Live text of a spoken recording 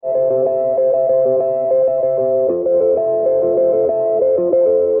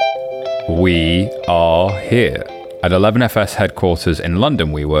We are here at 11FS headquarters in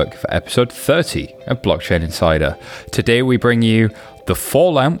London. We work for episode 30 of Blockchain Insider. Today we bring you the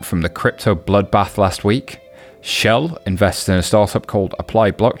fallout from the crypto bloodbath last week. Shell invests in a startup called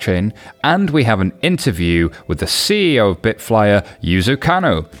Apply Blockchain, and we have an interview with the CEO of bitFlyer, Yuzo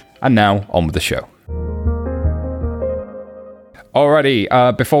Kano. And now on with the show.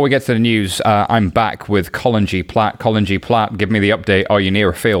 Alrighty, before we get to the news, I'm back with Colin G. Platt. Colin G. Platt, give me the update. Are you near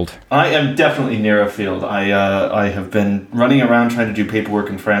a field? I am definitely near a field. I have been running around trying to do paperwork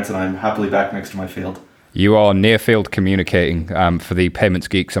in France, and I'm happily back next to my field. You are near field communicating. For the payments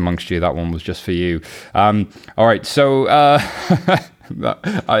geeks amongst you, that one was just for you. All right, so I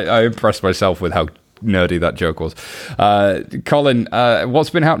impressed myself with how nerdy that joke was. Colin,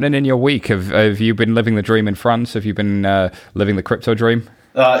 what's been happening in your week? Have you been living the dream in France? Have you been living the crypto dream?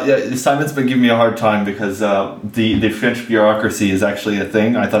 Yeah, Simon's been giving me a hard time because the French bureaucracy is actually a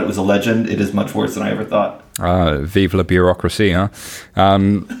thing. I thought it was a legend. It is much worse than I ever thought. Vive la bureaucracy, huh?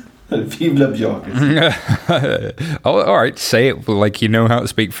 Vive la bureaucracy. Oh, all right, say it like you know how to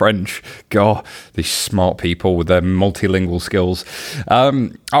speak French. God, these smart people with their multilingual skills.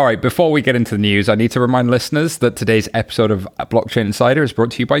 All right, before we get into the news, I need to remind listeners that today's episode of Blockchain Insider is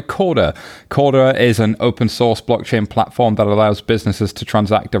brought to you by Corda. Corda is an open source blockchain platform that allows businesses to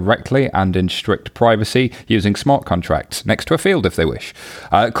transact directly and in strict privacy using smart contracts next to a field if they wish.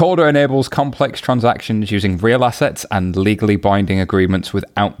 Corda enables complex transactions using real assets and legally binding agreements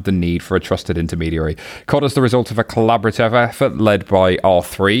without the need for a trusted intermediary. Corda is the result of a collaborative effort led by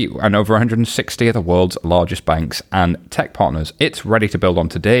R3 and over 160 of the world's largest banks and tech partners. It's ready to build on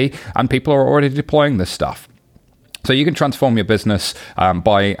today, and people are already deploying this stuff. So you can transform your business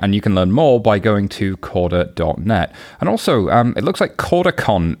and you can learn more by going to Corda.net. And also, it looks like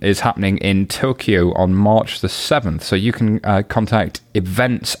CordaCon is happening in Tokyo on March the 7th. So you can contact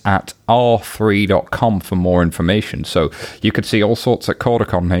events@r3.com for more information. So you could see all sorts at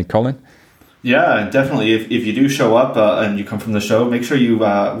CordaCon, hey, Colin? Yeah, definitely. If you do show up and you come from the show, make sure you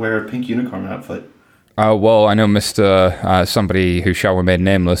wear a pink unicorn outfit. Well, I know Mr. Somebody who shall remain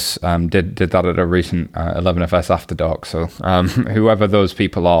nameless did that at a recent 11FS After Dark. So whoever those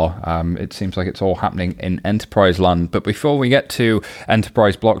people are, it seems like it's all happening in enterprise land. But before we get to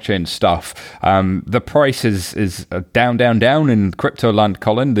enterprise blockchain stuff, the price is down in crypto land,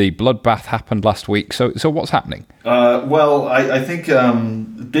 Colin. The bloodbath happened last week. So what's happening? Well, I think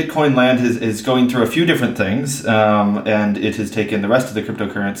Bitcoin land is going through a few different things, and it has taken the rest of the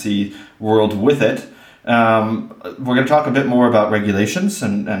cryptocurrency world with it. We're going to talk a bit more about regulations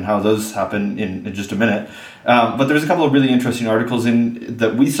and how those happen in just a minute. But there's a couple of really interesting articles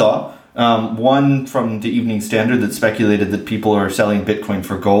that we saw. One from the Evening Standard that speculated that people are selling Bitcoin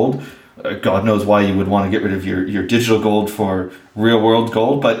for gold. God knows why you would want to get rid of your digital gold for real world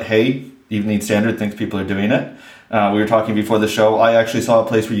gold. But hey, Evening Standard thinks people are doing it. We were talking before the show. I actually saw a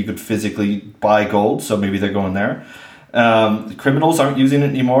place where you could physically buy gold, so maybe they're going there. Criminals aren't using it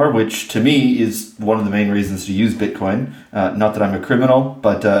anymore, which to me is one of the main reasons to use Bitcoin. Not that I'm a criminal,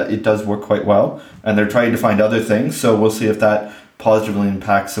 but it does work quite well. And they're trying to find other things, so we'll see if that positively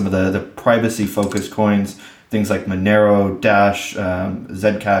impacts some of the privacy-focused coins, things like Monero, Dash,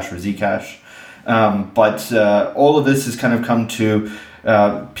 Zcash or Zcash. But all of this has kind of come to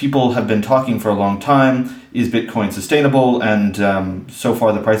people have been talking for a long time. Is Bitcoin sustainable? And so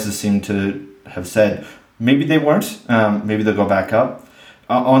far the prices seem to have said maybe they weren't. Maybe they'll go back up.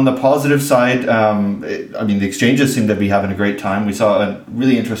 On the positive side, the exchanges seem to be having a great time. We saw a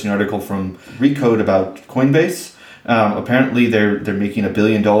really interesting article from Recode about Coinbase. Apparently, they're making $1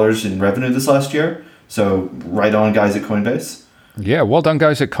 billion in revenue this last year. So right on, guys at Coinbase. Yeah, well done,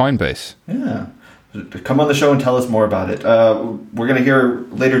 guys at Coinbase. Yeah. Come on the show and tell us more about it. We're going to hear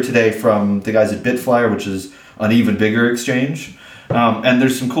later today from the guys at bitFlyer, which is an even bigger exchange. And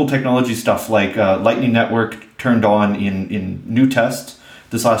there's some cool technology stuff like Lightning Network turned on in new tests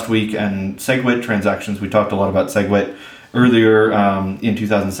this last week, and SegWit transactions. We talked a lot about SegWit earlier in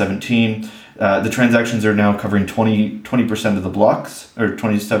 2017. The transactions are now covering 20% of the blocks, or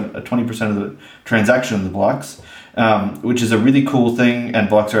 20% of the transaction of the blocks, which is a really cool thing, and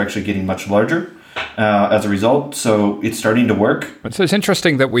blocks are actually getting much larger. As a result, so it's starting to work. So it's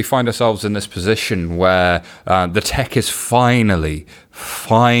interesting that we find ourselves in this position where the tech is finally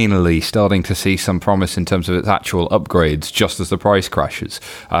finally starting to see some promise in terms of its actual upgrades just as the price crashes.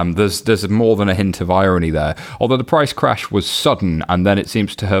 There's more than a hint of irony there. Although the price crash was sudden, and then it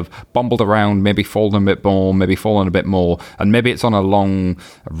seems to have bumbled around, maybe fallen a bit more, maybe fallen a bit more, and maybe it's on a long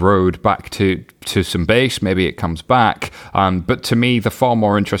road back to some base, maybe it comes back. But to me, the far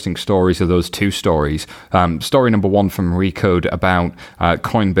more interesting stories are those two stories. Story number one from Recode about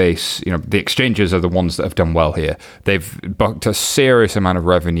Coinbase. The exchanges are the ones that have done well here. They've bucked a serious amount of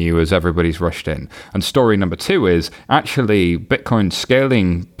revenue as everybody's rushed in. And story number two is actually Bitcoin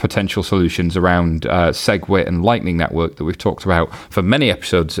scaling potential solutions around SegWit and Lightning Network that we've talked about for many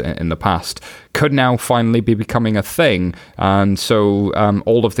episodes in the past could now finally be becoming a thing. And so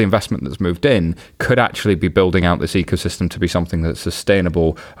all of the investment that's moved in could actually be building out this ecosystem to be something that's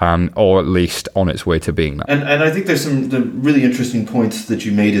sustainable, or at least on its way to being that. And I think there's some really interesting points that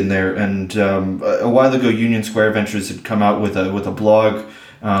you made in there. And a while ago, Union Square Ventures had come out with a blog,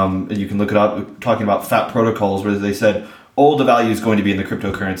 and you can look it up, talking about fat protocols, where they said all the value is going to be in the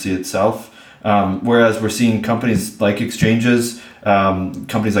cryptocurrency itself. Whereas we're seeing companies like exchanges,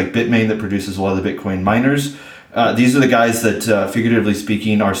 companies like Bitmain that produces a lot of the Bitcoin miners. These are the guys that, figuratively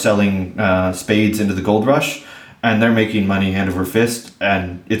speaking, are selling spades into the gold rush, and they're making money hand over fist.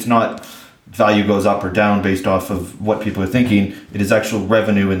 And it's not value goes up or down based off of what people are thinking. It is actual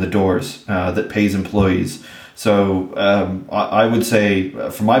revenue in the doors that pays employees. So I would say,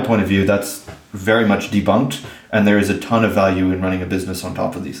 from my point of view, that's very much debunked, and there is a ton of value in running a business on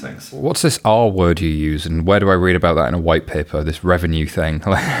top of these things. What's this R word you use, and where do I read about that in a white paper, this revenue thing?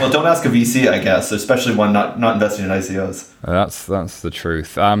 Well, don't ask a VC, I guess, especially one not investing in ICOs. That's the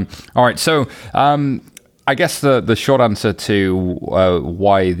truth. All right, so I guess the short answer to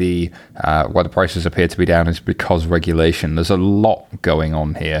why the prices appear to be down is because regulation. There's a lot going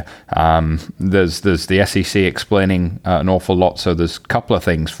on here. There's the SEC explaining an awful lot. So there's a couple of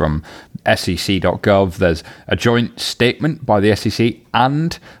things from SEC.gov. There's a joint statement by the SEC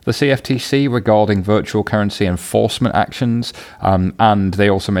and the CFTC regarding virtual currency enforcement actions, and they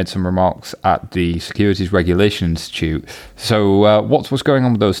also made some remarks at the Securities Regulation Institute. So what's going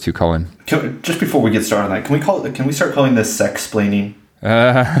on with those two, Colin? Just before we get started on that, can we start calling this sex-splaining?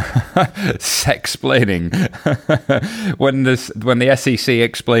 Sex-splaining. when the SEC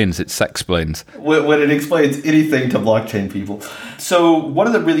explains, it sex-splains. When it explains anything to blockchain people. So one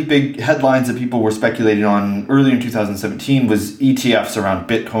of the really big headlines that people were speculating on earlier in 2017 was ETFs around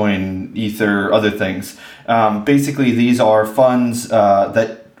Bitcoin, Ether, other things. Basically, these are funds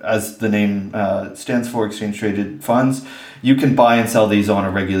that, as the name stands for, exchange-traded funds. You can buy and sell these on a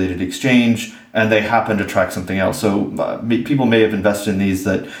regulated exchange, and they happen to track something else. So people may have invested in these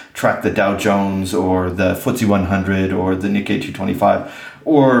that track the Dow Jones or the FTSE 100 or the Nikkei 225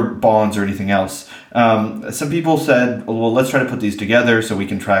 or bonds or anything else. Some people said, well, let's try to put these together so we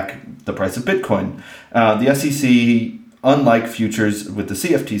can track the price of Bitcoin. The SEC, unlike futures with the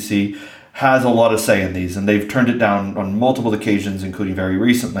CFTC, has a lot of say in these, and they've turned it down on multiple occasions, including very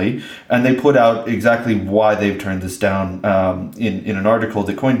recently. And they put out exactly why they've turned this down in an article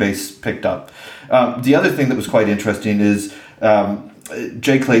that Coinbase picked up. The other thing that was quite interesting is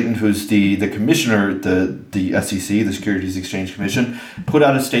Jay Clayton, who's the commissioner, the SEC, the Securities Exchange Commission, put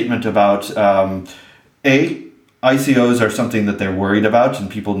out a statement about ICOs are something that they're worried about,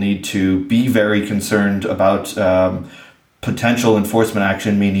 and people need to be very concerned about potential enforcement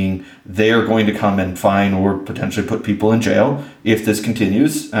action, meaning they are going to come and fine or potentially put people in jail if this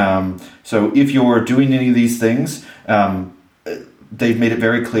continues. So if you're doing any of these things, they've made it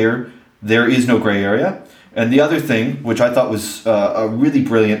very clear there is no gray area. And the other thing, which I thought was a really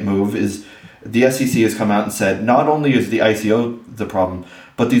brilliant move, is the SEC has come out and said not only is the ICO the problem,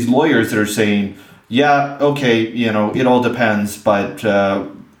 but these lawyers that are saying, yeah, okay, it all depends, but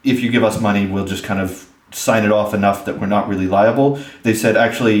if you give us money, we'll just kind of sign it off enough that we're not really liable. They said,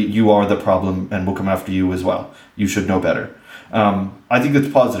 actually, you are the problem and we'll come after you as well. You should know better. I think that's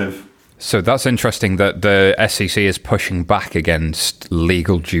positive. So that's interesting that the SEC is pushing back against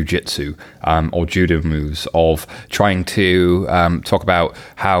legal jiu-jitsu or judo moves of trying to talk about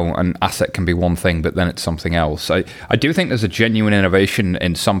how an asset can be one thing, but then it's something else. I do think there's a genuine innovation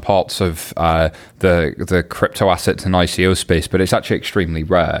in some parts of the crypto assets and ICO space, but it's actually extremely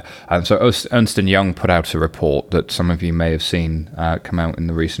rare. And so Ernst & Young put out a report that some of you may have seen come out in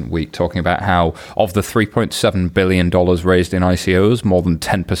the recent week, talking about how of the $3.7 billion raised in ICOs, more than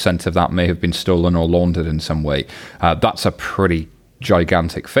 10% of that may have been stolen or laundered in some way. That's a pretty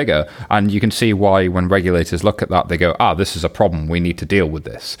gigantic figure, and you can see why when regulators look at that, they go, this is a problem, we need to deal with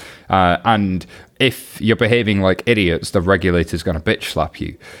this. And if you're behaving like idiots, the regulator's going to bitch slap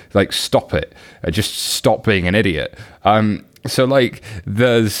you. Like, stop it. Just stop being an idiot. So like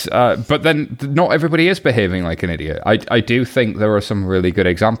there's but then not everybody is behaving like an idiot. I do think there are some really good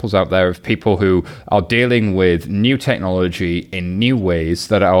examples out there of people who are dealing with new technology in new ways,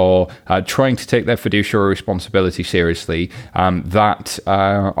 that are trying to take their fiduciary responsibility seriously, that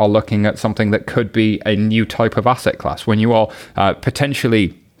are looking at something that could be a new type of asset class. When you are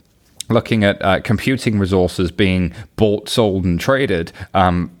potentially looking at computing resources being bought, sold, and traded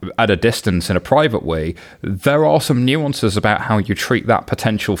at a distance in a private way, there are some nuances about how you treat that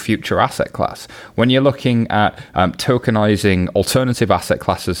potential future asset class. When you're looking at tokenizing alternative asset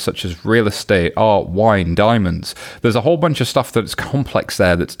classes such as real estate, art, wine, diamonds, there's a whole bunch of stuff that's complex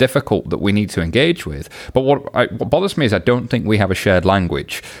there, that's difficult, that we need to engage with. But what bothers me is I don't think we have a shared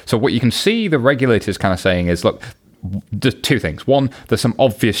language. So what you can see the regulators kind of saying is, look, there's two things. One, there's some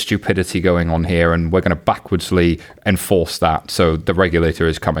obvious stupidity going on here, and we're going to backwardsly enforce that. So the regulator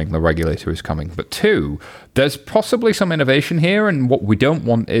is coming. But two, there's possibly some innovation here, and what we don't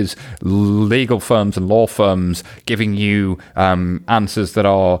want is legal firms and law firms giving you answers that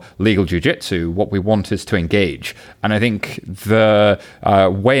are legal jiu-jitsu. What we want is to engage. And I think the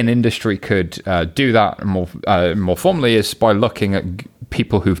way an industry could do that more formally is by looking at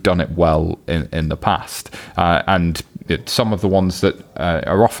people who've done it well in the past. And some of the ones that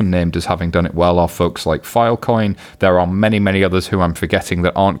are often named as having done it well are folks like Filecoin. There are many, many others who I'm forgetting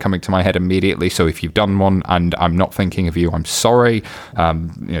that aren't coming to my head immediately. So if you've done one and I'm not thinking of you, I'm sorry.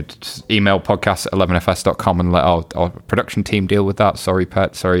 Just email podcast@11fs.com and let our production team deal with that. Sorry,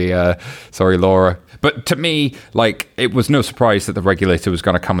 Pet. Sorry, Laura. But to me, like, it was no surprise that the regulator was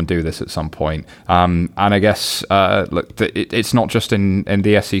going to come and do this at some point. And I guess, look, it's not just in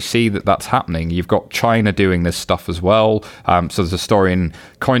the SEC that's happening. You've got China doing this stuff as well. So there's a story in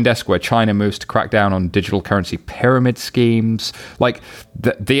CoinDesk where China moves to crack down on digital currency pyramid schemes. Like,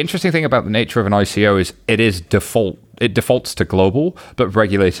 the interesting thing about the nature of an ICO is it defaults to global, but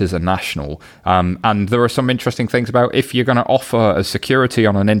regulators are national. And there are some interesting things about, if you're going to offer a security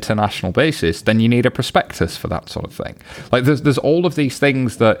on an international basis, then you need a prospectus for that sort of thing. Like there's all of these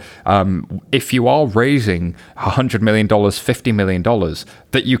things that if you are raising $100 million, $50 million,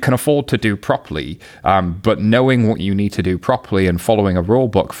 that you can afford to do properly, but knowing what you need to do properly and following a rule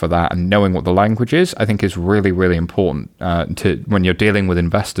book for that and knowing what the language is, I think is really, really important to when you're dealing with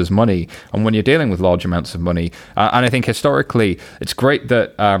investors' money and when you're dealing with large amounts of money. And I think historically, it's great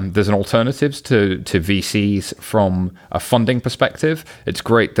that there's an alternatives to VCs from a funding perspective. It's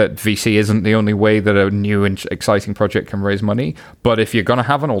great that VC isn't the only way that a new and exciting project can raise money. But if you're going to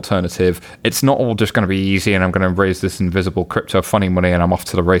have an alternative, it's not all just going to be easy and I'm going to raise this invisible crypto funny money and I'm off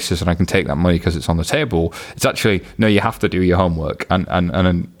to the races and I can take that money because it's on the table. It's actually, no, you have to do your homework. And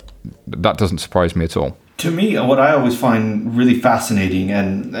that doesn't surprise me at all. To me, what I always find really fascinating,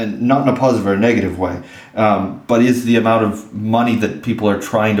 and not in a positive or a negative way, but is the amount of money that people are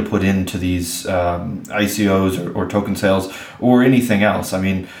trying to put into these ICOs or token sales or anything else. I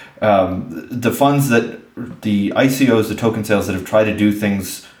mean, the funds that the ICOs, the token sales that have tried to do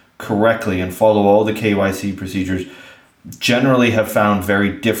things correctly and follow all the KYC procedures generally have found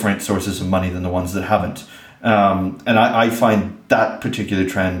very different sources of money than the ones that haven't. And I find that particular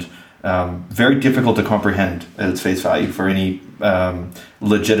trend very difficult to comprehend at its face value for any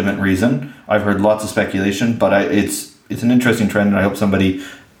legitimate reason. I've heard lots of speculation, but it's an interesting trend, and I hope somebody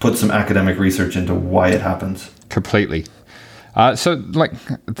puts some academic research into why it happens. Completely. So, like,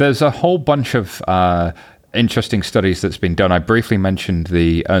 there's a whole bunch of interesting studies that's been done. I briefly mentioned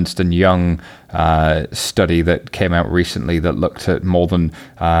the Ernst & Young study that came out recently that looked at more than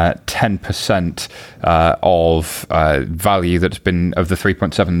 10% of value that's been of the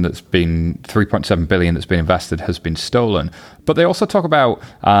 3.7 billion that's been invested has been stolen. But they also talk about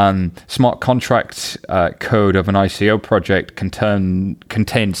smart contract code of an ICO project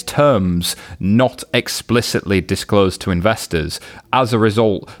contains terms not explicitly disclosed to investors. As a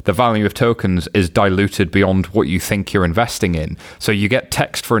result, the value of tokens is diluted beyond what you think you're investing in. So you get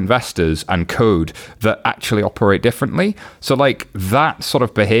text for investors and code that actually operate differently. So like that sort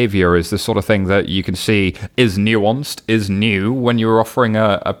of behavior is the sort of thing that you can see is nuanced, is new. When you were offering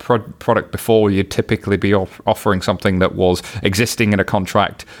a product before, you'd typically be offering something that was existing in a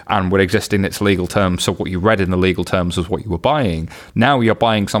contract and would exist in its legal terms. So what you read in the legal terms was what you were buying. Now you're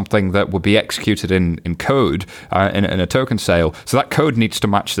buying something that would be executed in code in a token sale. So that code needs to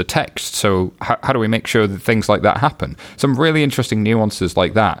match the text. So how do we make sure should things like that happen? Some really interesting nuances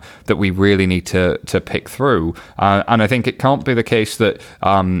like that we really need to pick through. And I think it can't be the case that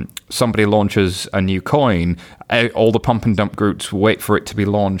somebody launches a new coin, all the pump and dump groups wait for it to be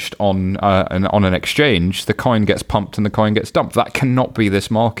launched on an exchange, the coin gets pumped and the coin gets dumped. That cannot be this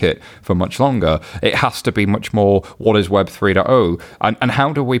market for much longer. It has to be much more what is Web 3.0, and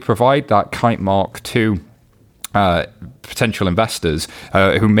how do we provide that kite mark to potential investors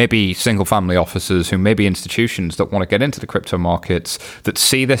who may be single family offices, who may be institutions that want to get into the crypto markets, that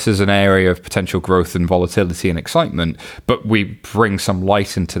see this as an area of potential growth and volatility and excitement, but we bring some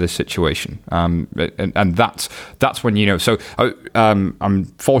light into this situation. And that's when, so I'm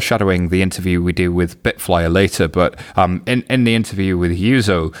foreshadowing the interview we do with bitFlyer later, but in the interview with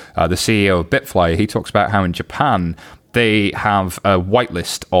Yuzo, the CEO of bitFlyer, he talks about how in Japan, they have a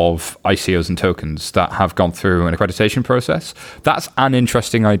whitelist of ICOs and tokens that have gone through an accreditation process. That's an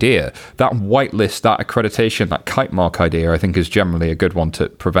interesting idea. That whitelist, that accreditation, that kite mark idea, I think is generally a good one to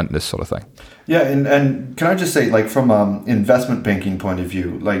prevent this sort of thing. Yeah, and can I just say, like, from an investment banking point of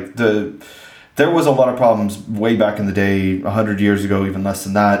view, like there was a lot of problems way back in the day, 100 years ago, even less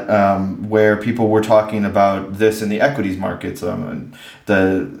than that, where people were talking about this in the equities markets. And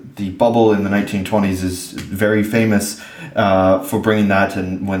the bubble in the 1920s is very famous for bringing that,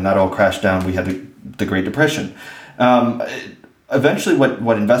 and when that all crashed down, we had the Great Depression. Eventually,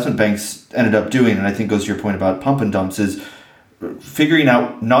 what investment banks ended up doing, and I think goes to your point about pump and dumps, is figuring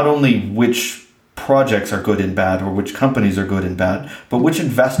out not only which projects are good and bad, or which companies are good and bad, but which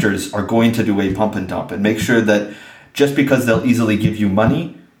investors are going to do a pump and dump, and make sure that just because they'll easily give you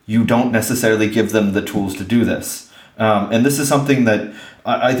money, you don't necessarily give them the tools to do this. And this is something that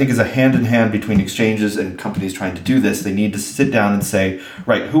I think is a hand-in-hand between exchanges and companies trying to do this. They need to sit down and say,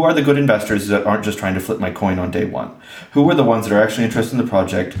 right, who are the good investors that aren't just trying to flip my coin on day one? Who are the ones that are actually interested in the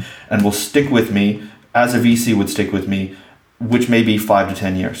project and will stick with me as a VC would stick with me, which may be 5 to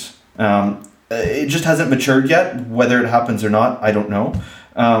 10 years. It just hasn't matured yet. Whether it happens or not, I don't know.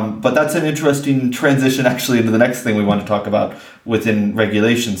 But that's an interesting transition actually into the next thing we want to talk about within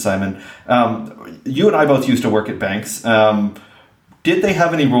regulation, Simon. You and I both used to work at banks. Did they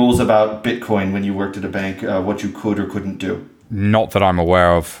have any rules about Bitcoin when you worked at a bank, what you could or couldn't do? Not that I'm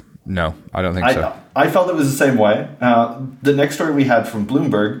aware of. No, I don't think so. I felt it was the same way. The next story we had from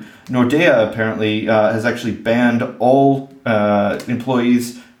Bloomberg, Nordea apparently has actually banned all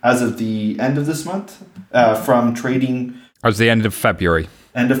employees as of the end of this month from trading. As the end of February.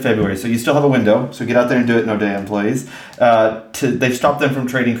 End of February. So you still have a window. So get out there and do it, Nordea employees. They've stopped them from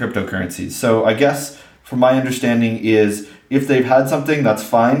trading cryptocurrencies. So I guess from my understanding is if they've had something, that's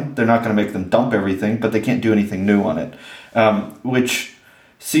fine. They're not going to make them dump everything, but they can't do anything new on it, which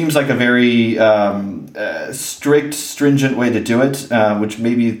seems like a very strict, stringent way to do it, which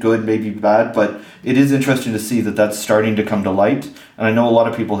may be good, may be bad, but it is interesting to see that that's starting to come to light. And I know a lot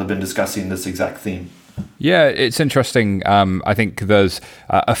of people have been discussing this exact theme. Yeah, it's interesting. I think there's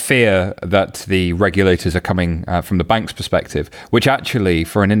a fear that the regulators are coming from the bank's perspective, which actually,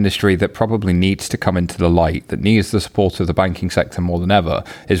 for an industry that probably needs to come into the light, that needs the support of the banking sector more than ever,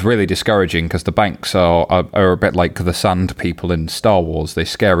 is really discouraging because the banks are a bit like the sand people in Star Wars. They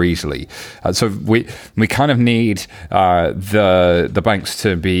scare easily. So we kind of need the banks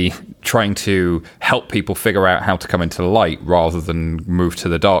to be trying to help people figure out how to come into the light rather than move to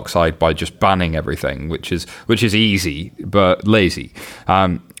the dark side by just banning everything, which is easy but lazy.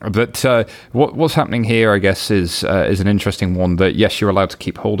 But what's happening here, I guess, is an interesting one. That yes, you're allowed to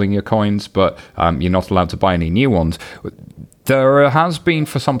keep holding your coins, but you're not allowed to buy any new ones. There has been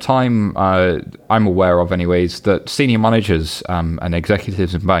for some time, I'm aware of anyways, that senior managers and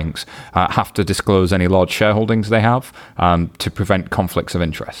executives in banks have to disclose any large shareholdings they have to prevent conflicts of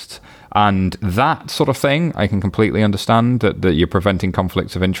interest. And that sort of thing, I can completely understand that you're preventing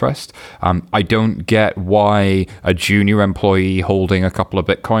conflicts of interest. I don't get why a junior employee holding a couple of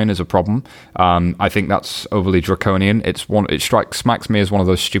Bitcoin is a problem. I think that's overly draconian. It smacks me as one of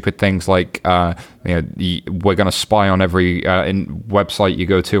those stupid things like, we're going to spy on every website you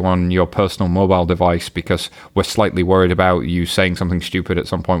go to on your personal mobile device because we're slightly worried about you saying something stupid at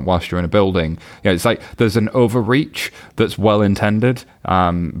some point whilst you're in a building. It's like there's an overreach that's well intended,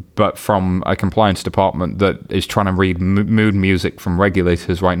 but from a compliance department that is trying to read mood music from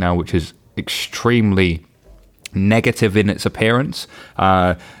regulators right now, which is extremely negative in its appearance,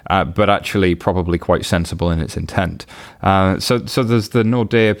 but actually probably quite sensible in its intent. So there's the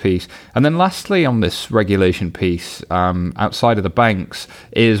Nordea piece. And then lastly on this regulation piece, outside of the banks,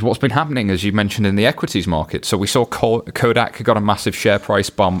 is what's been happening, as you mentioned, in the equities market. So we saw Kodak got a massive share price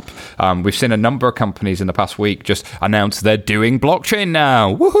bump. We've seen a number of companies in the past week just announce they're doing blockchain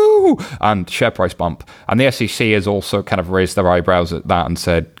now. Woohoo! And share price bump. And the SEC has also kind of raised their eyebrows at that and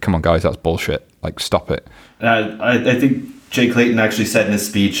said, come on, guys, that's bullshit. Like, stop it. I think Jay Clayton actually said in his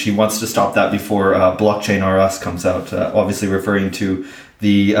speech he wants to stop that before Blockchain R Us comes out, obviously referring to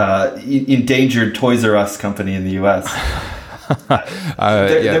the endangered Toys R Us company in the US.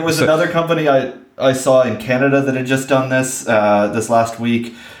 There was another company I saw in Canada that had just done this last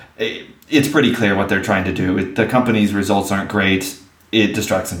week. It's pretty clear what they're trying to do. The company's results aren't great. It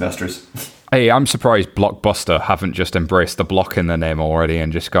distracts investors. Hey, I'm surprised Blockbuster haven't just embraced the block in their name already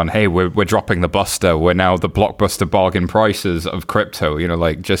and just gone, hey, we're dropping the Buster. We're now the Blockbuster bargain prices of crypto.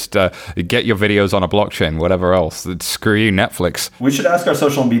 Just get your videos on a blockchain, whatever else. Screw you, Netflix. We should ask our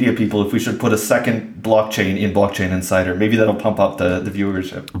social media people if we should put a second blockchain in Blockchain Insider. Maybe that'll pump up the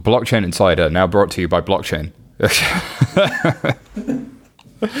viewership. Blockchain Insider, now brought to you by Blockchain.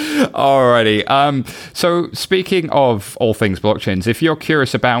 Alrighty. So speaking of all things blockchains, if you're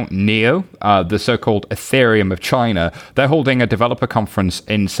curious about NEO, the so-called Ethereum of China, they're holding a developer conference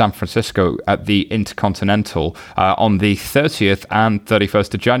in San Francisco at the Intercontinental on the 30th and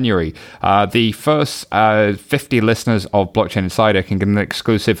 31st of January. The first 50 listeners of Blockchain Insider can get an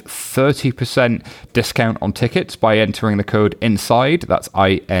exclusive 30% discount on tickets by entering the code INSIDE, that's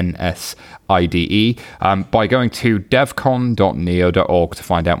INSIDE, by going to devcon.neo.org to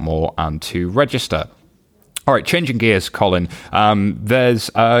find out more and to register. All right, changing gears, Colin. There's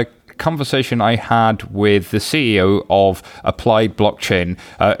a conversation I had with the CEO of Applied Blockchain,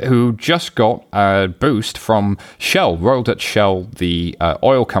 who just got a boost from Shell. Royal Dutch Shell, the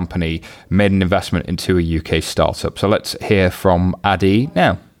oil company, made an investment into a UK startup. So let's hear from Adi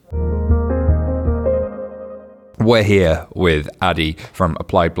now. We're here with Adi from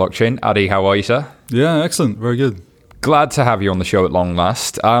Applied Blockchain. Adi, how are you, sir? Yeah, excellent. Very good. Glad to have you on the show at long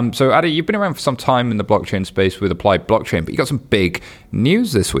last. So, Adi, you've been around for some time in the blockchain space with Applied Blockchain, but you got some big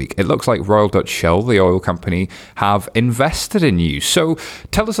news this week. It looks like Royal Dutch Shell, the oil company, have invested in you. So,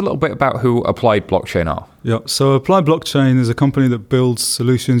 tell us a little bit about who Applied Blockchain are. Yeah, so Applied Blockchain is a company that builds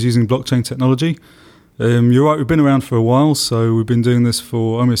solutions using blockchain technology. You're right, we've been around for a while, so we've been doing this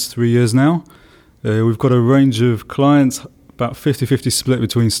for almost 3 years now. We've got a range of clients, about 50-50 split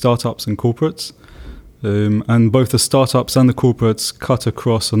between startups and corporates. And both the startups and the corporates cut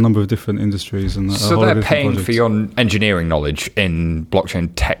across a number of different industries. And so they're paying for your engineering knowledge in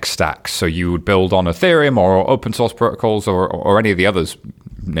blockchain tech stacks. So you would build on Ethereum or open source protocols or any of the others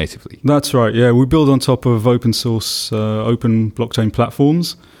natively. That's right. Yeah, we build on top of open source, open blockchain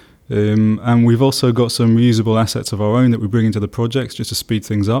platforms. And we've also got some reusable assets of our own that we bring into the projects just to speed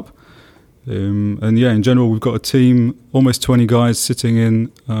things up. And yeah, in general, we've got a team, almost 20 guys sitting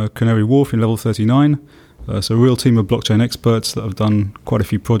in Canary Wharf in level 39. So a real team of blockchain experts that have done quite a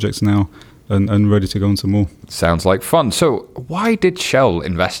few projects now and ready to go on some more. Sounds like fun. So why did Shell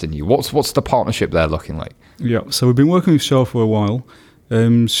invest in you? What's the partnership there looking like? Yeah, so we've been working with Shell for a while.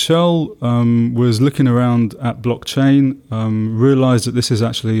 Shell was looking around at blockchain, realized that this is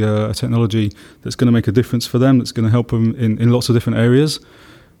actually a technology that's going to make a difference for them, that's going to help them in lots of different areas.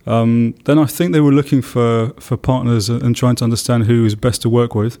 Then I think they were looking for partners and trying to understand who is best to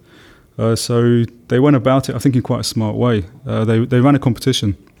work with. So they went about it, I think, in quite a smart way. They ran a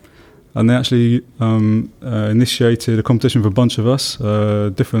competition, and they actually initiated a competition for a bunch of us,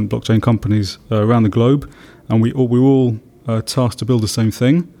 different blockchain companies around the globe, and we all tasked to build the same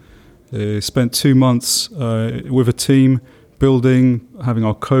thing. Spent 2 months with a team building, having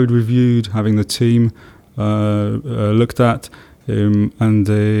our code reviewed, having the team looked at. And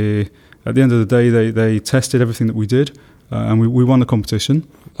at the end of the day, they tested everything that we did, and we won the competition.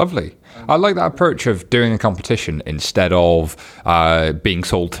 Lovely. I like that approach of doing a competition instead of being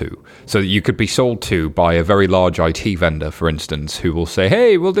sold to. So that you could be sold to by a very large IT vendor, for instance, who will say,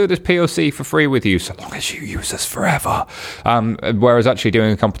 hey, we'll do this POC for free with you so long as you use us forever. Whereas actually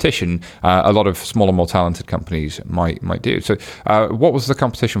doing a competition, a lot of smaller, more talented companies might do. So what was the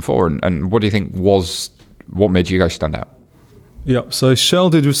competition for, and what do you think what made you guys stand out? Yeah, so Shell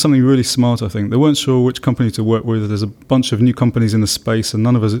did something really smart, I think. They weren't sure which company to work with. There's a bunch of new companies in the space, and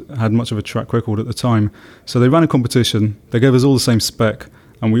none of us had much of a track record at the time. So they ran a competition. They gave us all the same spec,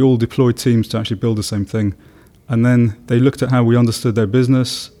 and we all deployed teams to actually build the same thing. And then they looked at how we understood their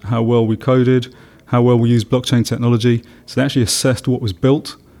business, how well we coded, how well we used blockchain technology. So they actually assessed what was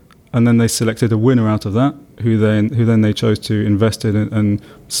built, and then they selected a winner out of that, who then they chose to invest in and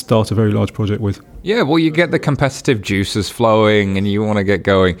start a very large project with. Yeah, well, you get the competitive juices flowing and you want to get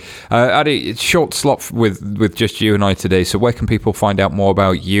going. Adi, it's short slot with just you and I today, so where can people find out more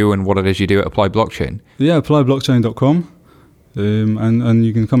about you and what it is you do at Apply Blockchain? Yeah, applyblockchain.com. And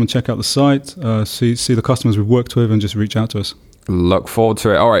you can come and check out the site, see the customers we've worked with, and just reach out to us. Look forward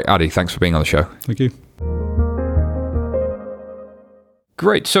to it. All right, Adi, thanks for being on the show. Thank you.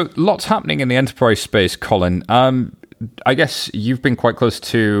 Great. So lots happening in the enterprise space, Colin. I guess you've been quite close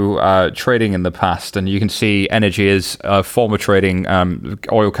to trading in the past, and you can see energy as former trading.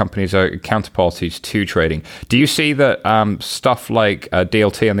 Oil companies are counterparties to trading. Do you see that stuff like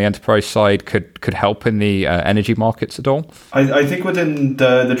DLT on the enterprise side could help in the energy markets at all? I think within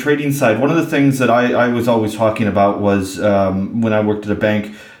the trading side, one of the things that I was always talking about was when I worked at a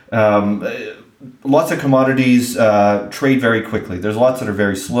bank, lots of commodities trade very quickly. There's lots that are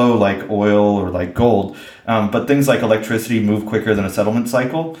very slow, like oil or like gold. But things like electricity move quicker than a settlement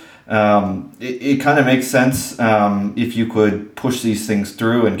cycle. It kind of makes sense if you could push these things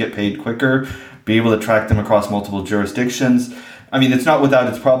through and get paid quicker, be able to track them across multiple jurisdictions. I mean, it's not without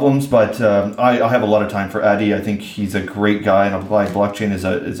its problems, but I have a lot of time for Adi. I think he's a great guy, and Apply Blockchain is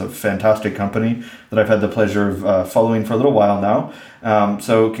a fantastic company that I've had the pleasure of following for a little while now.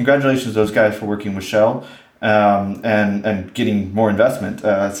 So congratulations to those guys for working with Shell and getting more investment.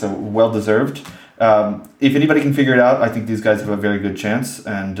 So well deserved. If anybody can figure it out, I think these guys have a very good chance,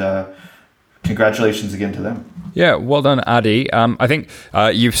 and congratulations again to them. Yeah, well done, Adi. I think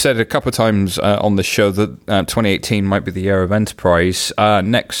you've said a couple of times on the show that 2018 might be the year of enterprise.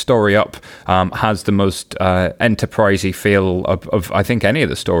 Next story up has the most enterprisey feel of I think any of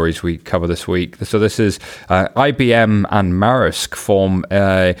the stories we cover this week. So this is IBM and Maersk form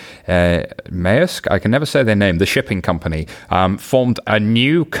Maersk. I can never say their name. The shipping company formed a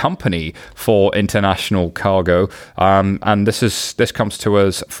new company for international cargo, and this comes to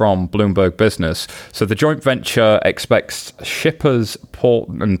us from Bloomberg Business. So the joint venture expects shippers,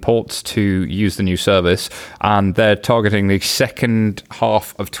 ports to use the new service, and they're targeting the second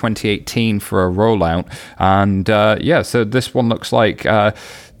half of 2018 for a rollout. And so this one looks like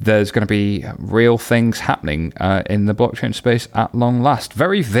there's going to be real things happening in the blockchain space at long last.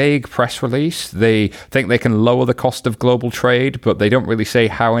 Very vague press release. They think they can lower the cost of global trade, but they don't really say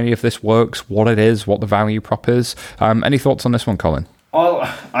how any of this works, what it is, what the value prop is. Any thoughts on this one, Colin? Well,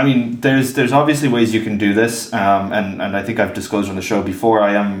 I mean, there's obviously ways you can do this, and I think I've disclosed on the show before,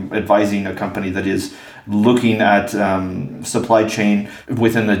 I am advising a company that is looking at supply chain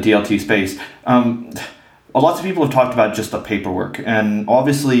within the DLT space. Lots of people have talked about just the paperwork, and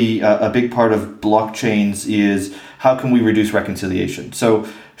obviously a big part of blockchains is how can we reduce reconciliation. So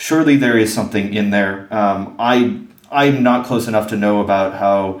surely there is something in there. I'm not close enough to know about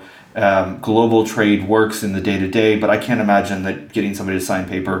how global trade works in the day-to-day, but I can't imagine that getting somebody to sign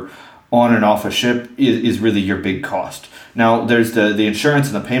paper on and off a ship is really your big cost. Now, there's the insurance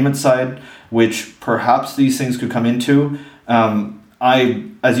and the payment side, which perhaps these things could come into.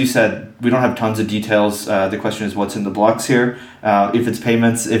 As you said, we don't have tons of details. The question is what's in the blocks here. If it's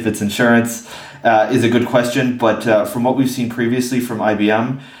payments, if it's insurance, is a good question. But from what we've seen previously from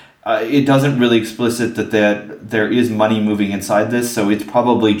IBM, it doesn't really explicit that there is money moving inside this. So it's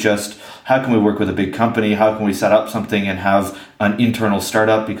probably just how can we work with a big company? How can we set up something and have an internal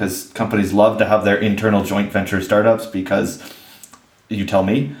startup? Because companies love to have their internal joint venture startups because you tell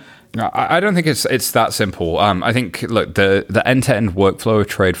me. I don't think it's that simple. I think, look, the end-to-end workflow of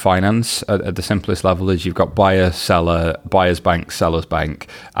trade finance at the simplest level is you've got buyer, seller, buyer's bank, seller's bank.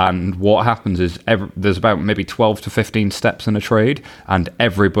 And what happens is there's about maybe 12 to 15 steps in a trade, and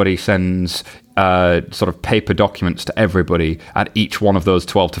everybody sends sort of paper documents to everybody at each one of those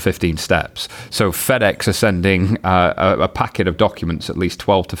 12 to 15 steps. So FedEx are sending a packet of documents at least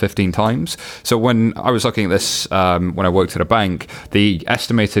 12 to 15 times. So when I was looking at this, when I worked at a bank, the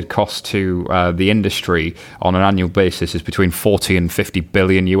estimated cost to the industry on an annual basis is between 40 and 50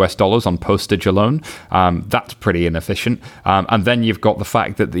 billion US dollars on postage alone. That's pretty inefficient. And then you've got the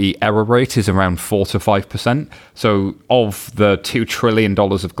fact that the error rate is around 4 to 5%. So of the $2 trillion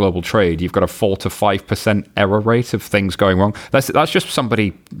of global trade, you've got a 4 to 5% error rate of things going wrong. That's just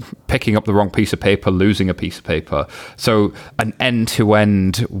somebody picking up the wrong piece of paper, losing a piece of paper. So an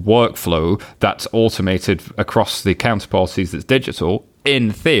end-to-end workflow that's automated across the counterparties that's digital,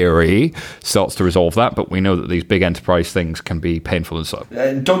 in theory, starts to resolve that, but we know that these big enterprise things can be painful and slow.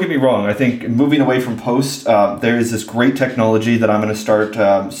 Don't get me wrong. I think moving away from post, there is this great technology that I'm going to start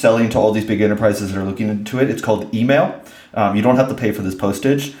selling to all these big enterprises that are looking into it. It's called email. You don't have to pay for this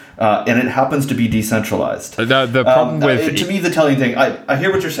postage, and it happens to be decentralized. The problem with... to me, the telling thing, I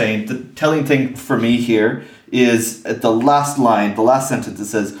hear what you're saying. The telling thing for me here is at the last line, the last sentence, it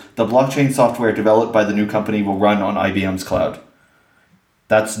says, the blockchain software developed by the new company will run on IBM's cloud.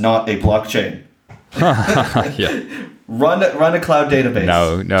 That's not a blockchain. Yeah. Run a cloud database.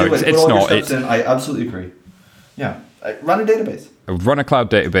 No, it's not. I absolutely agree. Yeah, run a database. Run a cloud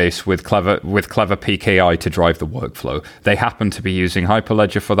database with clever PKI to drive the workflow. They happen to be using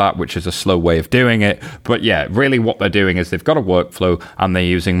Hyperledger for that, which is a slow way of doing it. But yeah, really what they're doing is they've got a workflow and they're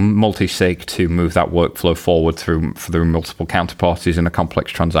using multi-sig to move that workflow forward through multiple counterparties in a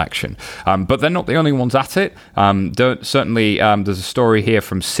complex transaction. But they're not the only ones at it. Certainly, there's a story here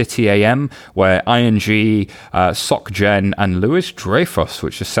from City AM where ING, SocGen, and Louis Dreyfus,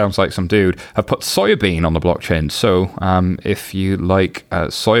 which just sounds like some dude, have put soybean on the blockchain. So if you like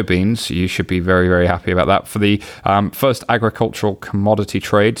soybeans, you should be very, very happy about that for the first agricultural commodity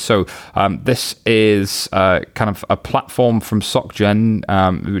trade. So this is kind of a platform from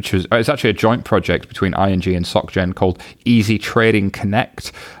SocGen, which is it's actually a joint project between ING and SocGen called Easy Trading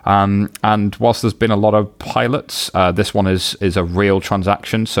Connect. And whilst there's been a lot of pilots, this one is a real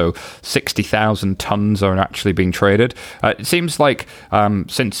transaction. So 60,000 tons are actually being traded. It seems like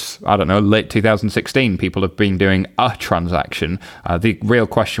since, I don't know, late 2016, people have been doing a transaction. The real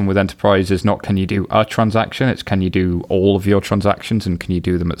question with enterprise is not can you do a transaction, it's can you do all of your transactions and can you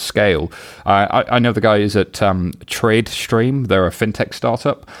do them at scale. I know the guys at TradeStream, they're a fintech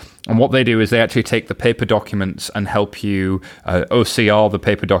startup. And what they do is they actually take the paper documents and help you OCR the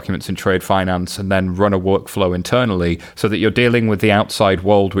paper documents in trade finance and then run a workflow internally so that you're dealing with the outside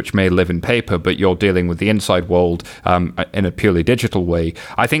world, which may live in paper, but you're dealing with the inside world in a purely digital way.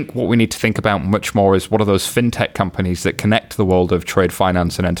 I think what we need to think about much more is what are those fintech companies that connect the world of trade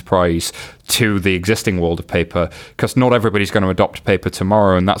finance and enterprise to the existing world of paper, because not everybody's going to adopt paper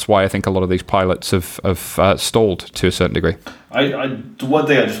tomorrow, and that's why I think a lot of these pilots have stalled to a certain degree. One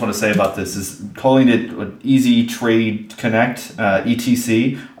thing I just want to say about this is calling it an Easy Trade Connect,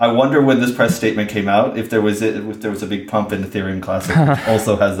 ETC. I wonder when this press statement came out if there was a big pump in Ethereum Classic, which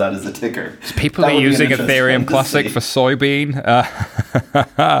also has that as a ticker. People are using Ethereum Classic for soybean.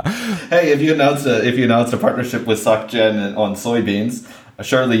 Hey, if you announced a partnership with SocGen on soybeans,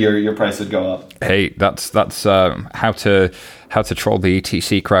 surely your price would go up. Hey, that's how to troll the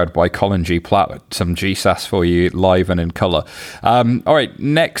ETC crowd by Colin G. Platt. Some GSAS for you live and in color. All right,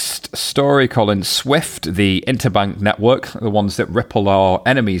 next story, Colin. Swift, the interbank network, the ones that Ripple are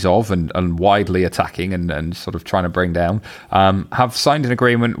enemies of and widely attacking and sort of trying to bring down, have signed an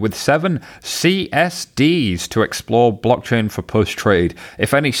agreement with 7 CSDs to explore blockchain for post-trade.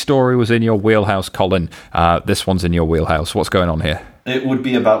 If any story was in your wheelhouse, Colin, this one's in your wheelhouse. What's going on here? It would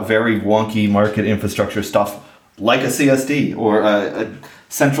be about very wonky market infrastructure stuff like a CSD or a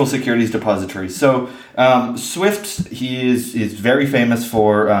central securities depository. So Swift, he is very famous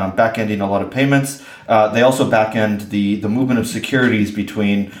for back-ending a lot of payments. They also back-end the movement of securities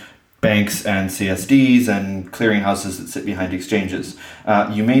between banks and CSDs and clearinghouses that sit behind exchanges.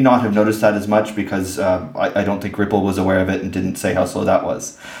 You may not have noticed that as much because I don't think Ripple was aware of it and didn't say how slow that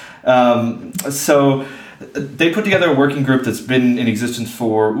was. So they put together a working group that's been in existence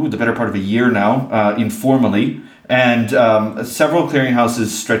for the better part of a year now, informally. And several clearinghouses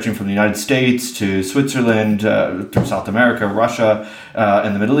stretching from the United States to Switzerland, through South America, Russia,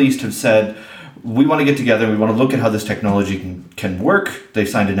 and the Middle East have said, we want to get together, we want to look at how this technology can work. They've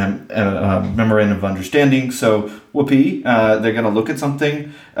signed a memorandum of understanding, so whoopee, they're going to look at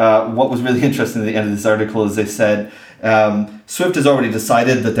something. What was really interesting at the end of this article is they said, Swift has already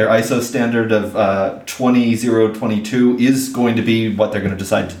decided that their ISO standard of 20022 is going to be what they're going to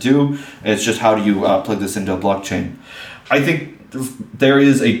decide to do. It's just how do you plug this into a blockchain. I think there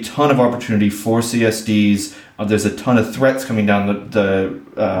is a ton of opportunity for CSDs. There's a ton of threats coming down the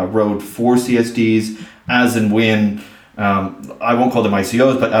road for CSDs as and when, I won't call them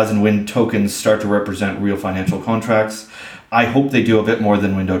ICOs, but as and when tokens start to represent real financial contracts. I hope they do a bit more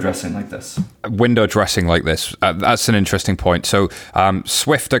than window dressing like this. Window dressing like this. That's an interesting point. So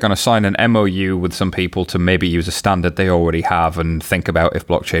Swift are going to sign an MOU with some people to maybe use a standard they already have and think about if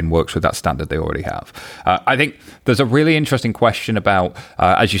blockchain works with that standard they already have. I think there's a really interesting question about,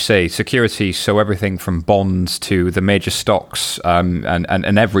 as you say, securities. So everything from bonds to the major stocks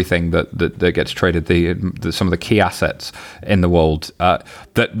and everything that gets traded, some of the key assets in the world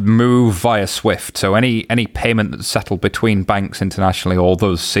that move via Swift. So any payment that's settled between banks internationally, or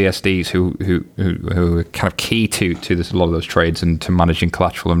those CSDs who are kind of key to this, a lot of those trades and to managing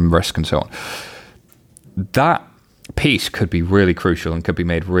collateral and risk and so on. That piece could be really crucial and could be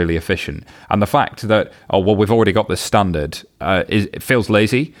made really efficient. And the fact that, we've already got this standard, it feels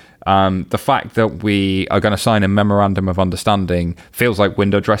lazy. The fact that we are going to sign a memorandum of understanding feels like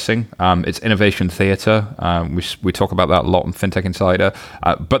window dressing. It's innovation theatre. We talk about that a lot on FinTech Insider.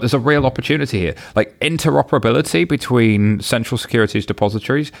 But there's a real opportunity here. Like interoperability between central securities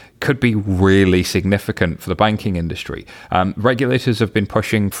depositories could be really significant for the banking industry. Regulators have been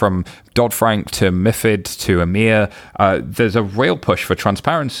pushing from Dodd-Frank to MiFID to EMIR. There's a real push for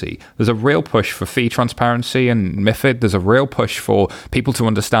transparency. There's a real push for fee transparency and MiFID. There's a real push for people to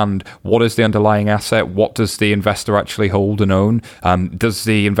understand what is the underlying asset, what does the investor actually hold and own, does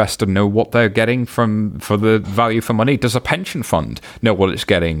the investor know what they're getting for the value for money, does a pension fund know what it's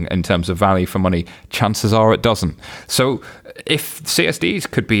getting in terms of value for money? Chances are it doesn't. So if CSDs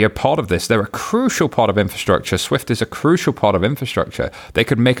could be a part of this, they're a crucial part of infrastructure. SWIFT is a crucial part of infrastructure. They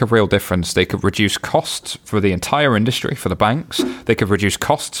could make a real difference. They could reduce costs for the entire industry, for the banks. They could reduce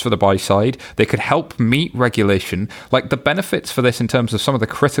costs for the buy side. They could help meet regulation. Like the benefits for this in terms of some of the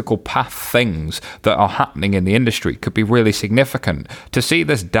critical path things that are happening in the industry could be really significant. To see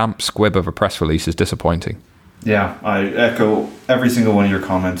this damp squib of a press release is disappointing. Yeah, I echo every single one of your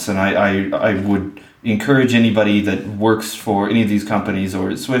comments, and I would encourage anybody that works for any of these companies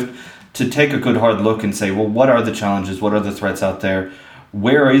or Swift to take a good hard look and say, well, what are the challenges? What are the threats out there?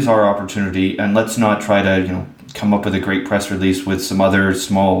 Where is our opportunity? And let's not try to come up with a great press release with some other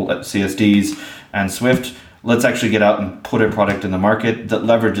small CSDs and Swift. Let's actually get out and put a product in the market that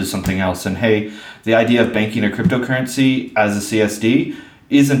leverages something else. And hey, the idea of banking a cryptocurrency as a CSD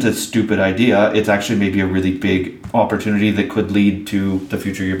isn't a stupid idea. It's actually maybe a really big opportunity that could lead to the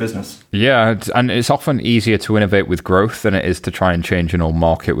future of your business. Yeah, and it's often easier to innovate with growth than it is to try and change an old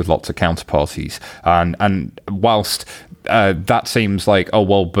market with lots of counterparties. And whilst that seems like,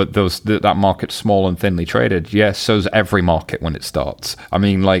 but that market's small and thinly traded. Yes, so's every market when it starts. I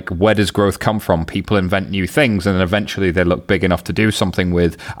mean, like, where does growth come from? People invent new things, and then eventually they look big enough to do something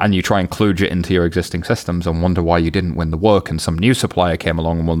with, and you try and kludge it into your existing systems and wonder why you didn't win the work, and some new supplier came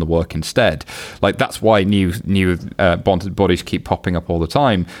along and won the work instead. Like, that's why new bonded bodies keep popping up all the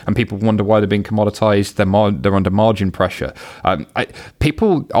time, and people wonder why they're being commoditized. They're under margin pressure.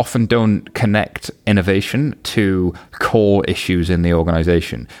 People often don't connect innovation to core issues in the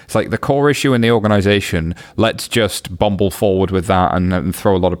organization. It's like the core issue in the organization, let's just bumble forward with that and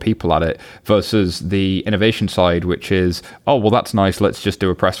throw a lot of people at it, versus the innovation side, which is, that's nice, let's just do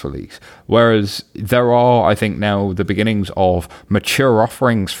a press release. Whereas there are, I think now, the beginnings of mature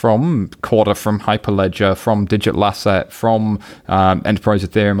offerings from Corda, from Hyperledger, from Digital Asset, from Enterprise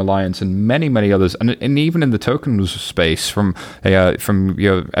Ethereum Alliance, and many, many others, and even in the tokens space, from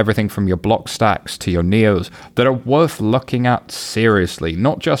your everything from your block stacks to your Neos, that are worth looking at seriously.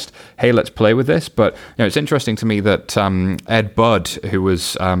 Not just, hey, let's play with this, but it's interesting to me that Ed Budd, who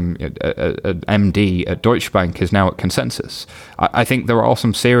was an MD at Deutsche Bank, is now at Consensus. I think there are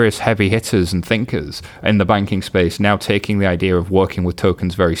some serious heavy hitters and thinkers in the banking space now taking the idea of working with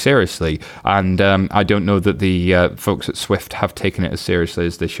tokens very seriously, and I don't know that the folks at Swift have taken it as seriously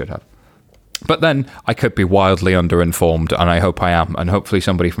as they should have. But then I could be wildly underinformed, and I hope I am. And hopefully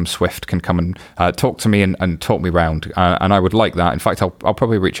somebody from Swift can come and talk to me and talk me round. And I would like that. In fact, I'll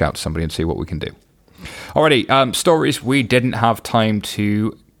probably reach out to somebody and see what we can do. Alrighty, stories we didn't have time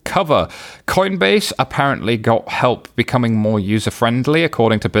to cover. Coinbase apparently got help becoming more user-friendly,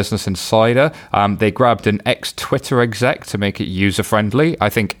 according to Business Insider. They grabbed an ex-Twitter exec to make it user-friendly. I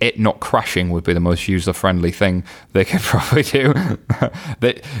think it not crashing would be the most user-friendly thing they could probably do.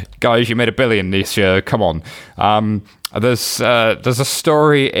 Guys, you made $1 billion this year. Come on. There's a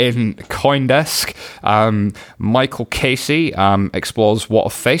story in CoinDesk. Michael Casey explores what a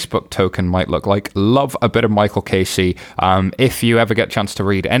Facebook token might look like. Love a bit of Michael Casey. If you ever get a chance to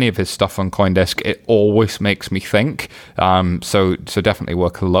read any of his stuff on CoinDesk, it always makes me think. So definitely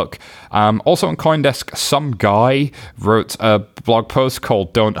worth a look. Also on CoinDesk, some guy wrote a blog post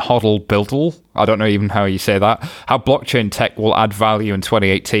called "Don't Hodl Buildle." I don't know even how you say that. How blockchain tech will add value in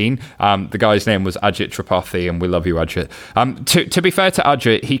 2018. The guy's name was Ajit Tripathi, and we love you, Ajit. To be fair to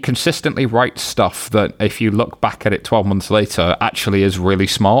Ajit, he consistently writes stuff that, if you look back at it 12 months later, actually is really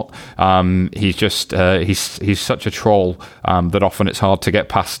smart. He's just he's such a troll that often it's hard to get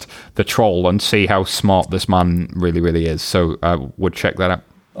past the troll and see how smart this man really, really is. So would check that out.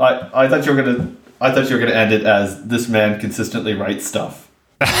 I thought you were gonna end it as "this man consistently writes stuff."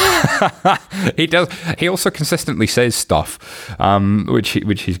 He does. He also consistently says stuff,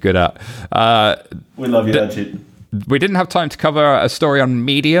 which he's good at. We love you, Ajit. We didn't have time to cover a story on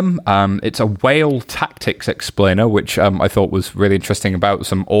Medium. It's a whale tactics explainer, which I thought was really interesting about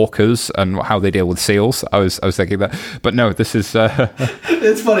some orcas and how they deal with seals. I was thinking that, but no, this is.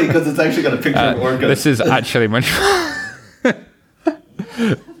 It's funny because it's actually got a picture of orcas. This is actually much.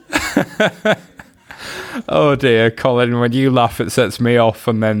 Oh dear, Colin, when you laugh, it sets me off,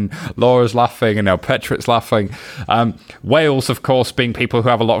 and then Laura's laughing, and now Petra's laughing. Whales, of course, being people who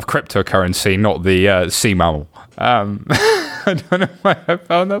have a lot of cryptocurrency, not the sea mammal. I don't know why I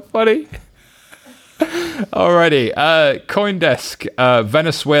found that funny. Alrighty, CoinDesk,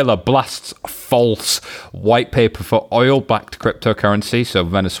 Venezuela blasts false white paper for oil-backed cryptocurrency, so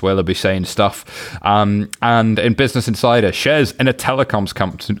Venezuela be saying stuff. And in Business Insider, shares in a telecoms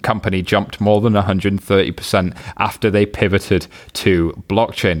company jumped more than 130% after they pivoted to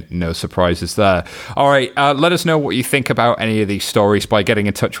blockchain. No surprises there. Alright, let us know what you think about any of these stories by getting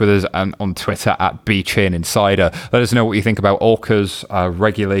in touch with us on Twitter at BChainInsider. Let us know what you think about orcas,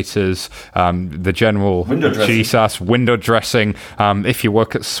 regulators, the general GSAS, window dressing. If you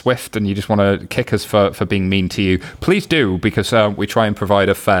work at Swift and you just want to kick us for being mean to you, please do, because we try and provide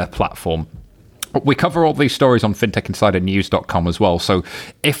a fair platform. We cover all these stories on fintechinsidernews.com as well. So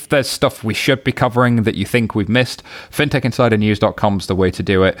if there's stuff we should be covering that you think we've missed, fintechinsidernews.com is the way to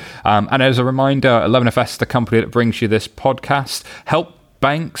do it. And as a reminder, 11FS, the company that brings you this podcast, help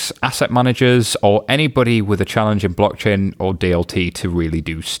banks, asset managers, or anybody with a challenge in blockchain or DLT to really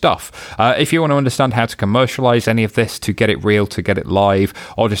do stuff. If you want to understand how to commercialize any of this, to get it real, to get it live,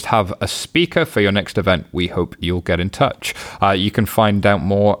 or just have a speaker for your next event, we hope you'll get in touch. You can find out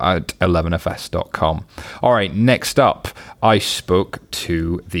more at 11fs.com. All right, next up, I spoke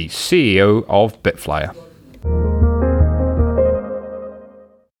to the CEO of bitFlyer.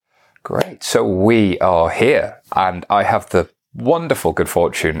 Great. So we are here, and I have the wonderful good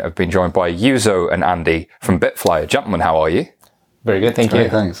fortune of being joined by Yuzo and Andy from bitFlyer. Gentlemen, how are you? Very good, thank you.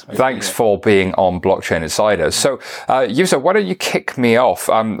 Thanks. Thanks for being on Blockchain Insider. So, Yuzo, why don't you kick me off?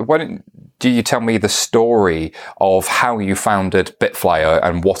 Why don't you tell me the story of how you founded bitFlyer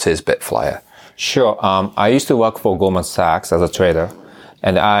and what is bitFlyer? Sure. I used to work for Goldman Sachs as a trader,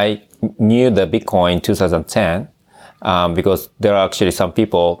 and I knew the Bitcoin in 2010 because there are actually some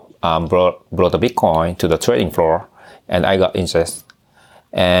people brought the Bitcoin to the trading floor, and I got interested.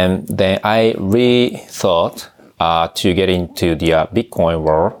 And then I really thought to get into the Bitcoin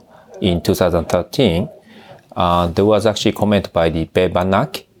world in 2013. There was actually a comment by the Bev Van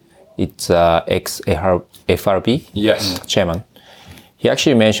Nack. It's ex-FRB chairman. He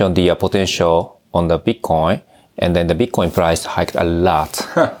actually mentioned the potential on the Bitcoin, and then the Bitcoin price hiked a lot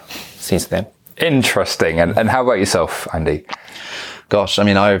since then. Interesting. And how about yourself, Andy? Gosh, I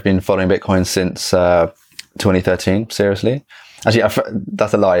mean, I've been following Bitcoin since 2013, seriously. Actually,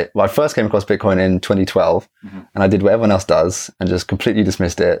 that's a lie. Well, I first came across Bitcoin in 2012, and I did what everyone else does and just completely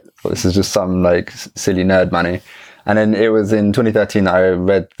dismissed it. Thought this is just some like silly nerd money. And then it was in 2013 that I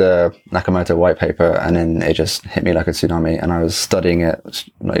read the Nakamoto white paper, and then it just hit me like a tsunami, and I was studying it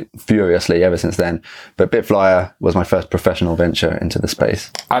like furiously ever since then. But bitFlyer was my first professional venture into the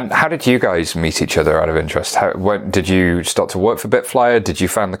space. And how did you guys meet each other out of interest? When did you start to work for bitFlyer? Did you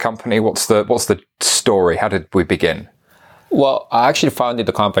found the company? What's the story? How did we begin? Well, I actually founded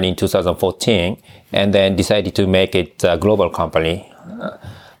the company in 2014 and then decided to make it a global company.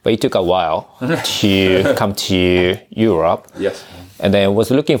 But it took a while to come to Europe. Yes. And then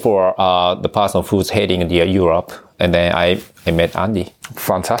was looking for the person who's heading the Europe. And then I met Andy.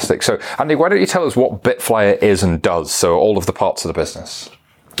 Fantastic. So, Andy, why don't you tell us what bitFlyer is and does? So all of the parts of the business.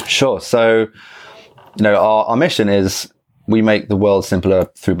 Sure. So, our mission is we make the world simpler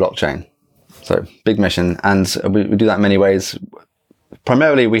through blockchain. So big mission. And we do that in many ways.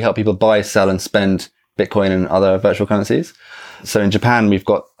 Primarily, we help people buy, sell, and spend Bitcoin and other virtual currencies. So in Japan, we've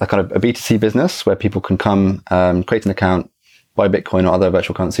got a kind of a B2C business where people can come, create an account, buy Bitcoin or other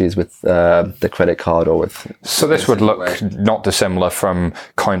virtual currencies with the credit card or with... So this would look not dissimilar from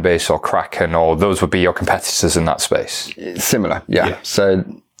Coinbase or Kraken, or those would be your competitors in that space? Similar, yeah. So,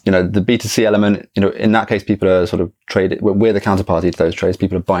 the B2C element, in that case, people are sort of trading. We're the counterparty to those trades.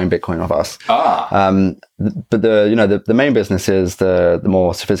 People are buying Bitcoin off us. But the main business is the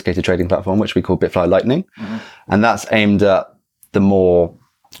more sophisticated trading platform, which we call bitFlyer Lightning. Mm-hmm. And that's aimed at the more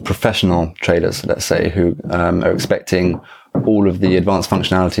professional traders, let's say, who are expecting all of the advanced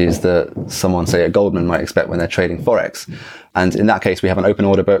functionalities that someone, say, at Goldman might expect when they're trading Forex. And in that case, we have an open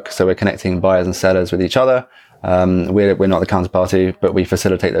order book. So we're connecting buyers and sellers with each other. We're not the counterparty, but we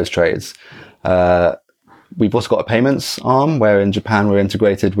facilitate those trades. we've also got a payments arm where in Japan we're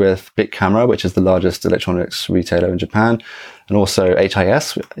integrated with BitCamera, which is the largest electronics retailer in Japan, and also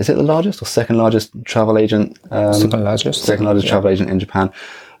HIS. Is it the largest or second largest travel agent? Second largest. Second largest travel agent in Japan.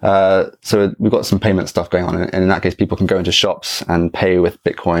 So we've got some payment stuff going on, and in that case, people can go into shops and pay with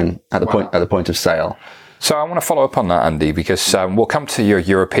Bitcoin at the point of sale. So I want to follow up on that, Andy, because we'll come to your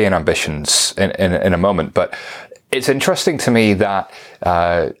European ambitions in a moment. But it's interesting to me that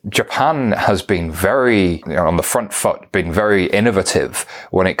Japan has been very, on the front foot, been very innovative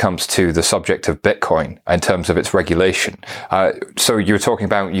when it comes to the subject of Bitcoin in terms of its regulation. So you were talking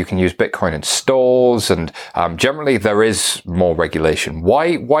about you can use Bitcoin in stores, and generally there is more regulation.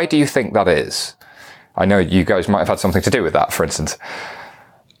 Why do you think that is? I know you guys might have had something to do with that, for instance.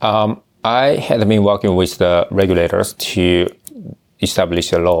 I had been working with the regulators to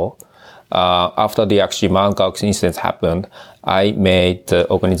establish a law. After the actually Mt. Gox incident happened, I made the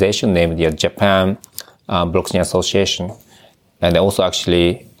organization named the Japan Blockchain Association, and also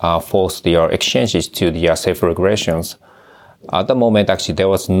actually forced their exchanges to the safe regulations. At the moment, actually, there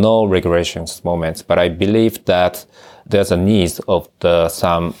was no regulations moment, but I believe that there's a need of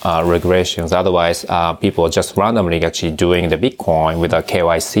some regulations. Otherwise, people just randomly actually doing the Bitcoin without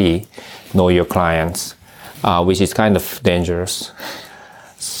KYC, know your clients, which is kind of dangerous.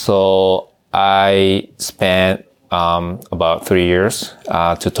 So I spent about 3 years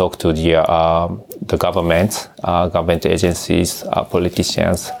to talk to the government agencies,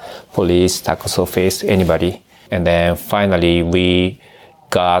 politicians, police, tax office, anybody. And then finally we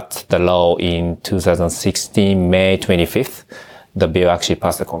got the law in 2016, May 25th. The bill actually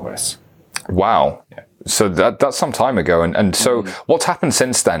passed the Congress. Wow. So that's some time ago. And so what's happened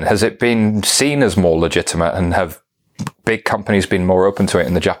since then? Has it been seen as more legitimate, and have big companies been more open to it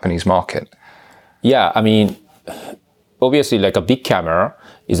in the Japanese market? Yeah, I mean, obviously, like a BitCamera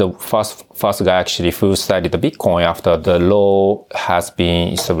is the first guy actually who studied the Bitcoin after the law has been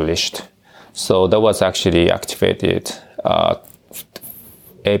established. So that was actually activated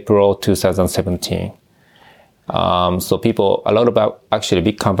April 2017. So a lot of actually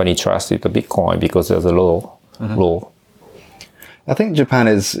big company trusted the Bitcoin because there's a law. I think Japan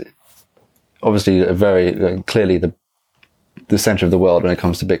is obviously very clearly the center of the world when it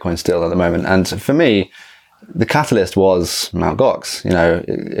comes to Bitcoin still at the moment. And for me, the catalyst was Mt. Gox.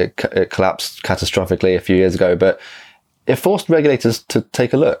 It collapsed catastrophically a few years ago, but it forced regulators to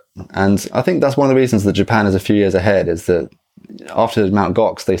take a look. And I think that's one of the reasons that Japan is a few years ahead, is that after Mt.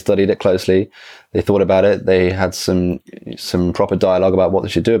 Gox, they studied it closely. They thought about it. They had some proper dialogue about what they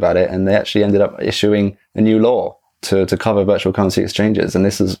should do about it. And they actually ended up issuing a new law to cover virtual currency exchanges. And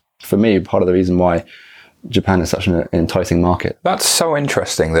this is, for me, part of the reason why Japan is such an enticing market. That's so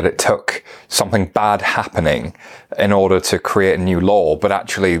interesting that it took something bad happening in order to create a new law, but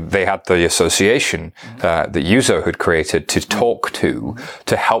actually they had the association that Yuzo had created to talk to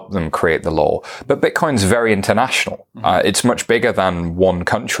help them create the law. But Bitcoin's very international. It's much bigger than one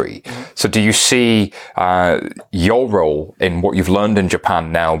country. So do you see your role in what you've learned in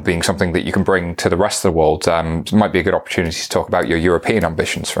Japan now being something that you can bring to the rest of the world? It might be a good opportunity to talk about your European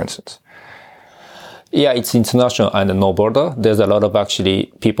ambitions, for instance. Yeah, it's international and no border. There's a lot of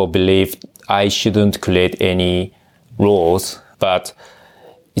actually people believe I shouldn't create any rules, but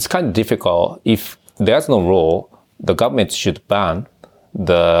it's kind of difficult. If there's no rule, the government should ban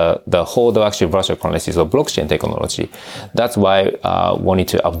the whole actually virtual currencies or blockchain technology. That's why I wanted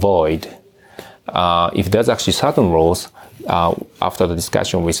to avoid. If there's actually certain rules, after the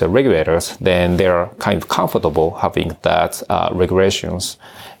discussion with the regulators, then they're kind of comfortable having that regulations.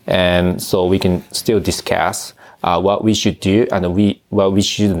 And so we can still discuss what we should do and what we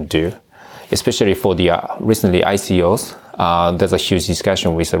shouldn't do, especially for the recently ICOs. There's a huge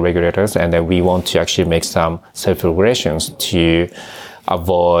discussion with the regulators, and then we want to actually make some self-regulations to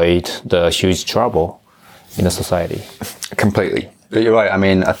avoid the huge trouble in the society. Completely. You're right. I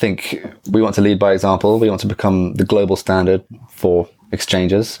mean, I think we want to lead by example. We want to become the global standard for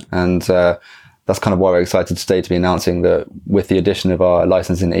exchanges, and that's kind of why we're excited today to be announcing that with the addition of our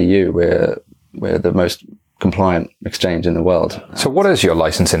license in the EU, we're the most compliant exchange in the world. So what is your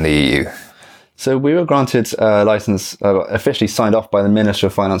license in the EU? So we were granted a license, officially signed off by the Minister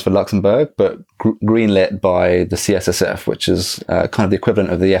of Finance for Luxembourg, but greenlit by the CSSF, which is kind of the equivalent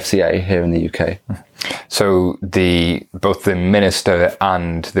of the FCA here in the UK. So both the minister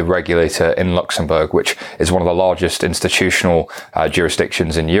and the regulator in Luxembourg, which is one of the largest institutional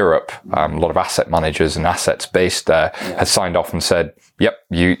jurisdictions in Europe, a lot of asset managers and assets based there, has signed off and said, yep,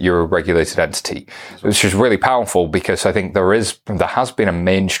 you're a regulated entity, which is really powerful because I think there has been a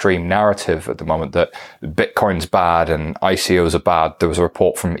mainstream narrative at the moment that Bitcoin's bad and ICOs are bad. There was a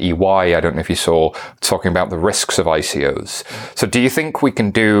report from EY, I don't know if you saw, talking about the risks of ICOs. So do you think we can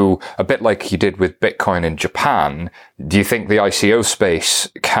do a bit like you did with Bitcoin in Japan? Do you think the ICO space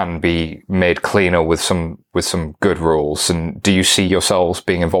can be made cleaner with some good rules? And do you see yourselves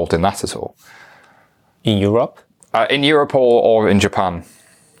being involved in that at all? In Europe? In Europe or in Japan?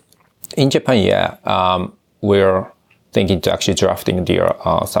 In Japan, yeah. We're thinking to actually drafting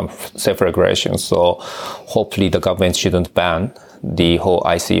some self-regulations. So hopefully the government shouldn't ban the whole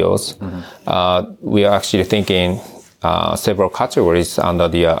ICOs. We are actually thinking several categories under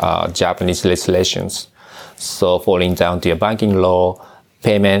the Japanese legislations. So falling down to banking law,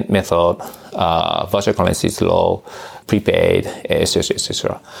 payment method, virtual currencies law, prepaid, etc.,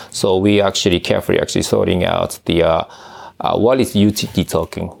 etc. So we actually carefully sorting out the what is utility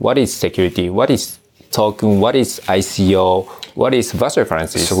token, what is security, what is token, what is ICO, what is virtual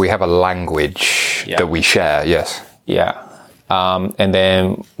currencies. So we have a language that we share, yes. Yeah. And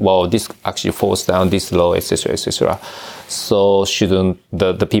then, this actually falls down this law, etc., etc. So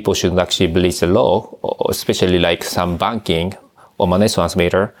the people shouldn't actually breach the law, especially like some banking or money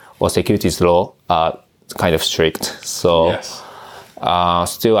transmitter or securities law are kind of strict. So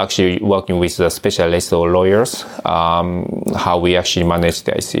still actually working with the specialists or lawyers, how we actually manage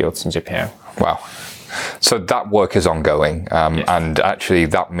the ICOs in Japan. Wow. So that work is ongoing, and actually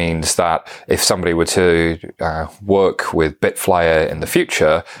that means that if somebody were to work with bitFlyer in the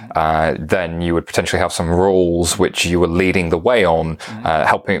future, then you would potentially have some rules which you were leading the way on,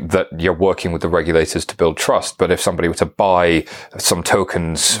 helping that you're working with the regulators to build trust. But if somebody were to buy some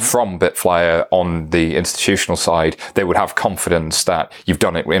tokens from bitFlyer on the institutional side, they would have confidence that you've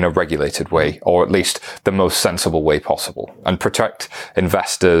done it in a regulated way, or at least the most sensible way possible, and protect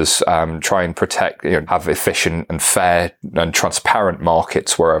investors, try and protect, have efficient and fair and transparent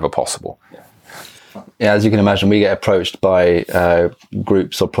markets wherever possible. Yeah, as you can imagine, we get approached by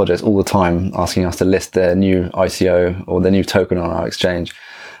groups or projects all the time asking us to list their new ICO or their new token on our exchange.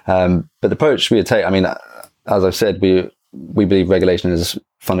 But the approach we take, as I've said, we believe regulation is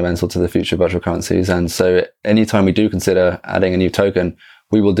fundamental to the future of virtual currencies. And so anytime we do consider adding a new token,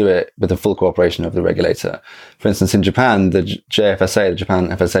 we will do it with the full cooperation of the regulator. For instance, in Japan, the JFSA, the Japan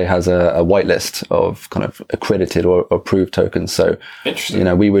FSA, has a whitelist of kind of accredited or approved tokens. So,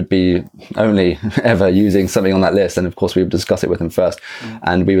 we would be only ever using something on that list. And of course, we would discuss it with them first.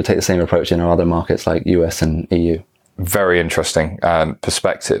 And we would take the same approach in our other markets like US and EU. Very interesting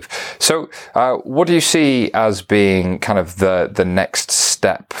perspective. So what do you see as being kind of the next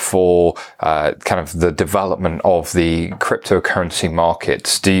step for kind of the development of the cryptocurrency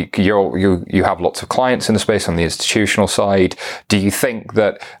markets? Do you have lots of clients in the space on the institutional side? Do you think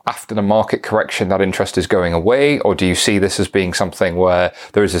that after the market correction that interest is going away, or do you see this as being something where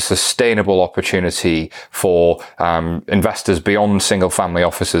there is a sustainable opportunity for investors beyond single family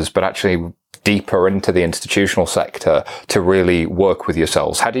offices, but actually deeper into the institutional sector to really work with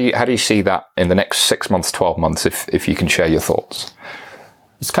yourselves? How do you see that in the next 6 months, 12 months, if you can share your thoughts?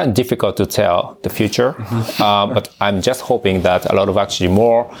 It's kind of difficult to tell the future, but I'm just hoping that a lot of actually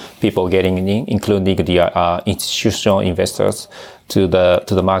more people getting in, including the institutional investors to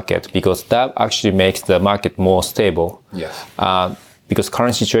the market, because that actually makes the market more stable. Yes. Because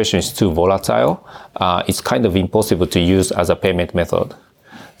current situation is too volatile, it's kind of impossible to use as a payment method.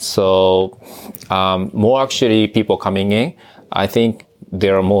 So more actually people coming in, I think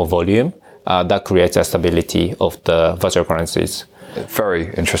there are more volume that creates a stability of the virtual currencies.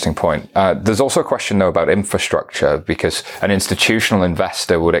 Very interesting point. There's also a question, though, about infrastructure, because an institutional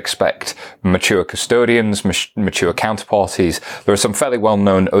investor would expect mature custodians, mature counterparties. There are some fairly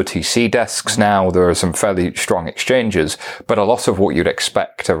well-known OTC desks now. There are some fairly strong exchanges, but a lot of what you'd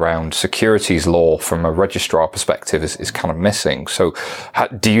expect around securities law from a registrar perspective is kind of missing. So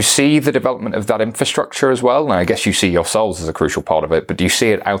do you see the development of that infrastructure as well? And I guess you see yourselves as a crucial part of it, but do you see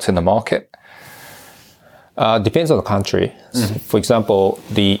it out in the market? Depends on the country. Mm-hmm. For example,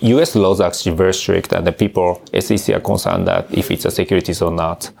 the US laws are actually very strict, and the people, SEC, are concerned that if it's a securities or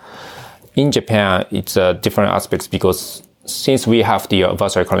not. In Japan, it's different aspects, because since we have the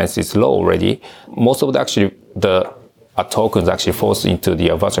virtual currencies law already, most of the tokens actually falls into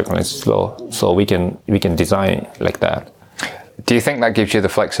the virtual currencies law, so we can design like that. Do you think that gives you the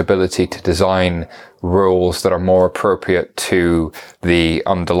flexibility to design rules that are more appropriate to the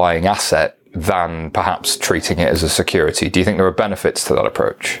underlying asset than perhaps treating it as a security? Do you think there are benefits to that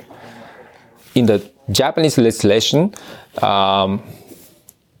approach? In the Japanese legislation,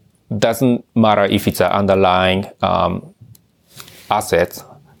 doesn't matter if it's an underlying asset,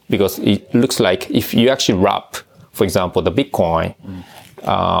 because it looks like if you actually wrap, for example, the Bitcoin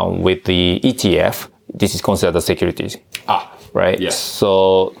with the ETF, this is considered a security. Right? Yes.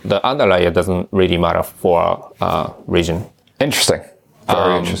 So the underlayer doesn't really matter for region. Interesting.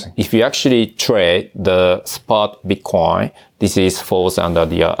 Very interesting. If you actually trade the spot Bitcoin, this falls under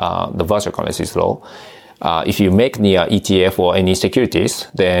the virtual currencies law. If you make the ETF or any securities,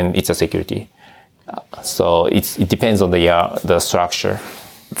 then it's a security. So it depends on the structure.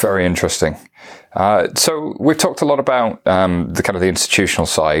 Very interesting. So we've talked a lot about the kind of the institutional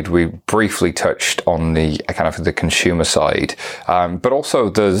side. We briefly touched on the kind of the consumer side, but also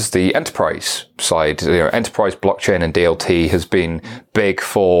there's the enterprise side. Enterprise blockchain and DLT has been big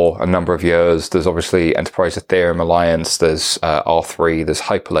for a number of years. There's obviously Enterprise Ethereum Alliance. There's R3. There's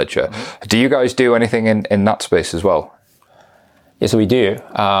Hyperledger. Do you guys do anything in that space as well? Yes, we do.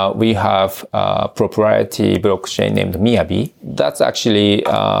 We have a proprietary blockchain named Miyabi. That's actually,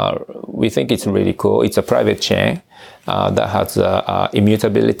 we think it's really cool. It's a private chain that has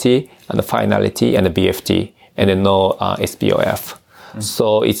immutability and the finality and the BFT and then no SPOF.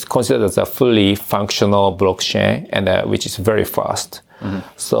 So it's considered as a fully functional blockchain and which is very fast.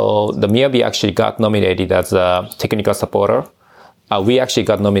 So the Miyabi actually got nominated as a technical supporter. We actually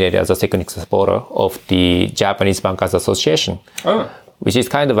got nominated as a technical supporter of the Japanese Bankers Association, which is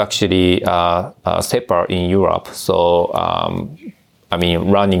kind of actually separate in Europe. So,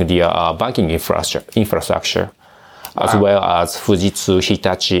 running the banking infrastructure as well as Fujitsu,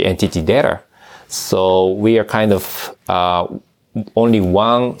 Hitachi, Entity Data. So we are kind of only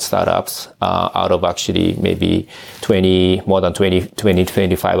one startups out of actually maybe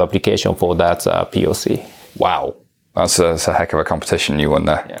 25 application for that POC. Wow. That's a heck of a competition you won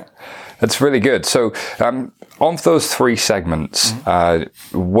there. Yeah. That's really good. So, on those three segments,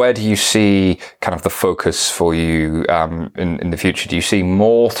 where do you see kind of the focus for you in the future? Do you see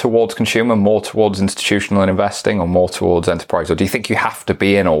more towards consumer, more towards institutional and investing, or more towards enterprise? Or do you think you have to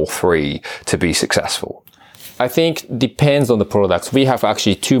be in all three to be successful? I think depends on the products. We have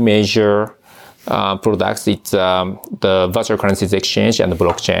actually two major products. It's the virtual currencies exchange and the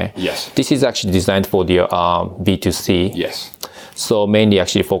blockchain. Yes. This is actually designed for the B2C. Yes. So mainly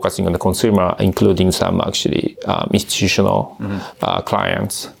actually focusing on the consumer, including some actually institutional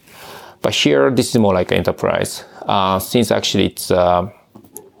clients. But here, this is more like enterprise. Since actually it's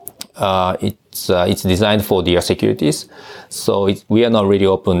designed for the securities, so we are not really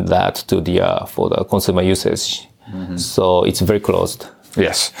open that to for the consumer usage. So it's very closed.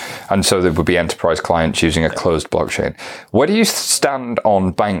 Yes. And so there would be enterprise clients using a closed blockchain. Where do you stand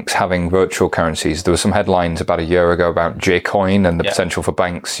on banks having virtual currencies? There were some headlines about a year ago about Jcoin and the potential for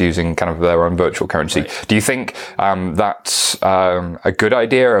banks using kind of their own virtual currency. Right. Do you think that's a good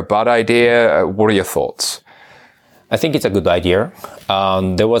idea, a bad idea? What are your thoughts? I think it's a good idea.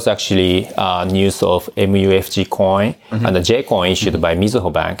 There was actually news of MUFG coin and the Jcoin issued by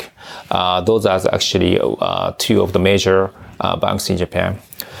Mizuho Bank. Those are actually two of the major banks in Japan.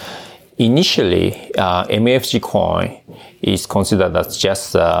 Initially, MUFG coin is considered as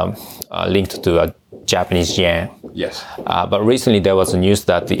just linked to a Japanese yen. Yes. But recently there was news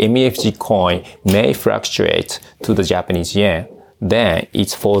that the MUFG coin may fluctuate to the Japanese yen. Then it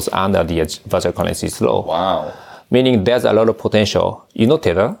falls under the virtual currencies law. Wow. Meaning there's a lot of potential. You know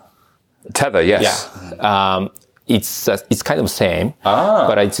Tether? Tether, yes. Yeah. It's kind of the same,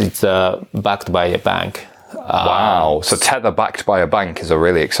 but it's backed by a bank. Wow. So Tether backed by a bank is a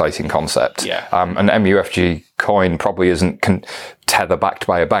really exciting concept. Yeah. And MUFG coin probably isn't Tether backed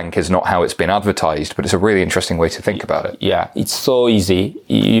by a bank is not how it's been advertised, but it's a really interesting way to think about it. Yeah, it's so easy.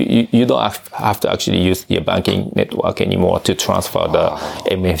 You don't have to actually use the banking network anymore to transfer the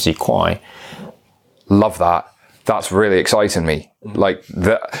MUFG coin. Love that. That's really exciting me.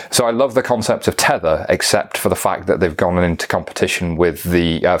 So I love the concept of Tether, except for the fact that they've gone into competition with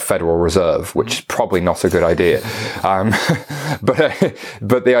the Federal Reserve, which is probably not a good idea.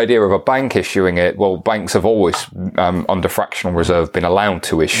 But the idea of a bank issuing it, well, banks have always, under fractional reserve, been allowed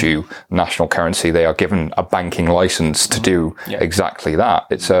to issue national currency. They are given a banking license to do exactly that.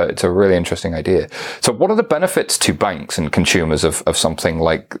 It's a really interesting idea. So what are the benefits to banks and consumers of something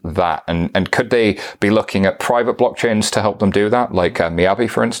like that? And could they be looking at private blockchains to help them do that? Like Miyabi,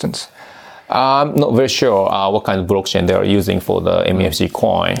 for instance? I'm not very sure what kind of blockchain they are using for the MUFG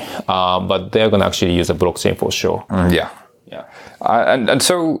coin, but they're going to actually use a blockchain for sure. Yeah. And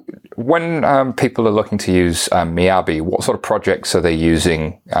so when people are looking to use Miyabi, what sort of projects are they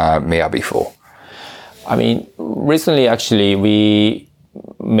using Miyabi for? I mean, recently, actually, we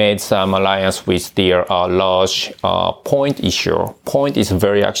made some alliance with their large point issuer. Point is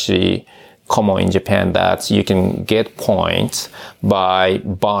very actually common in Japan that you can get points by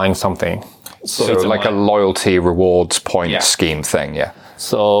buying something. So it's like a loyalty rewards point scheme thing, yeah.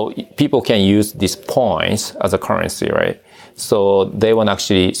 So people can use these points as a currency, right? So they want to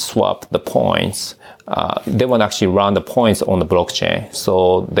actually swap the points. They want to actually run the points on the blockchain.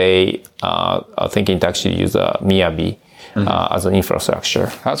 So they are thinking to actually use a Miyabi as an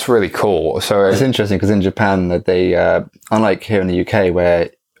infrastructure. That's really cool. So it's interesting because in Japan, that they, unlike here in the UK, where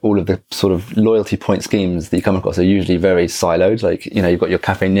all of the sort of loyalty point schemes that you come across are usually very siloed. Like, you know, you've got your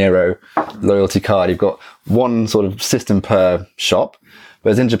Cafe Nero loyalty card. You've got one sort of system per shop.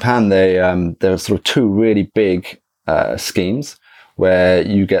 Whereas in Japan, there are sort of two really big schemes where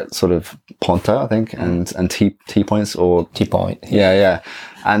you get sort of Ponta, I think, and T points or T-point. Yeah.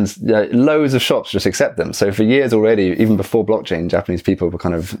 And loads of shops just accept them. So for years already, even before blockchain, Japanese people were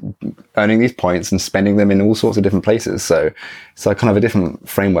kind of earning these points and spending them in all sorts of different places. So it's kind of a different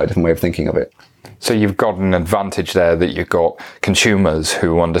framework, different way of thinking of it. So you've got an advantage there that you've got consumers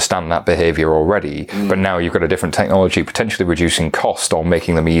who understand that behavior already, but now you've got a different technology potentially reducing cost or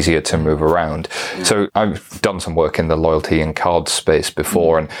making them easier to move around. So I've done some work in the loyalty and card space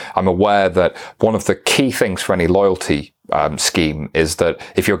before, and I'm aware that one of the key things for any loyalty scheme is that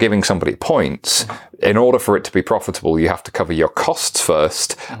if you're giving somebody points, in order for it to be profitable, you have to cover your costs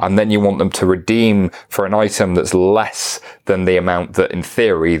first, and then you want them to redeem for an item that's less than the amount that in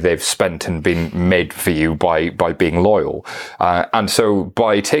theory they've spent and been made for you by being loyal. And so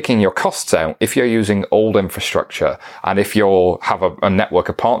by taking your costs out, if you're using old infrastructure and if you have a network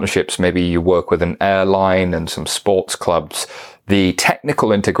of partnerships, maybe you work with an airline and some sports clubs, the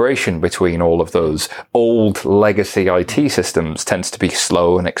technical integration between all of those old legacy IT systems tends to be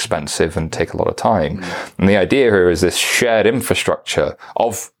slow and expensive and take a lot of time. And the idea here is this shared infrastructure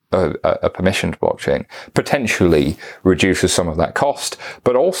of a permissioned blockchain potentially reduces some of that cost,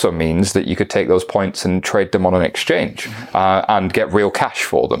 but also means that you could take those points and trade them on an exchange and get real cash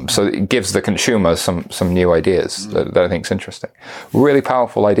for them. So it gives the consumer some new ideas that I think is interesting. Really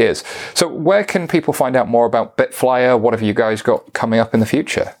powerful ideas. So where can people find out more about bitFlyer? What have you guys got coming up in the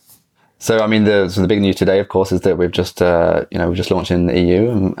future? So, I mean, the big news today, of course, is that we've just launched in the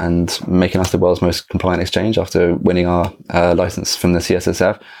EU and making us the world's most compliant exchange after winning our license from the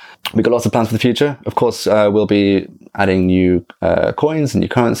CSSF. We've got lots of plans for the future. Of course, we'll be adding new coins and new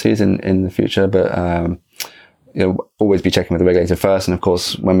currencies in the future, but always be checking with the regulator first. And of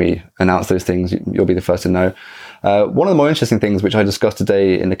course, when we announce those things, you'll be the first to know. One of the more interesting things, which I discussed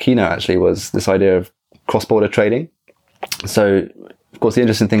today in the keynote, actually, was this idea of cross-border trading. So, of course, the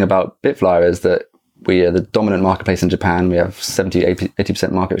interesting thing about bitFlyer is that we are the dominant marketplace in Japan. We have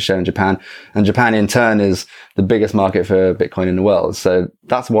 80% market share in Japan. And Japan, in turn, is the biggest market for Bitcoin in the world. So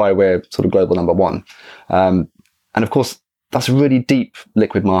that's why we're sort of global number one. And of course, that's a really deep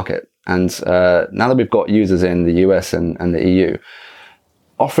liquid market. And now that we've got users in the US and the EU,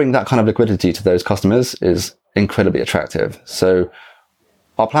 offering that kind of liquidity to those customers is incredibly attractive. So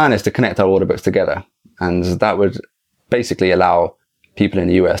our plan is to connect our order books together. And that would basically allow people in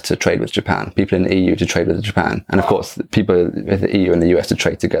the US to trade with Japan, people in the EU to trade with Japan, and of course, people with the EU and the US to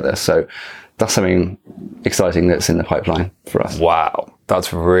trade together. So that's something exciting that's in the pipeline for us. Wow,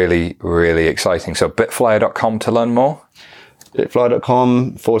 that's really, really exciting. So bitflyer.com to learn more?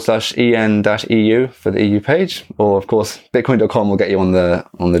 bitflyer.com/en-EU for the EU page, or of course, bitcoin.com will get you on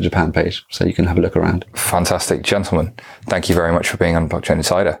the Japan page, so you can have a look around. Fantastic. Gentlemen, thank you very much for being on Blockchain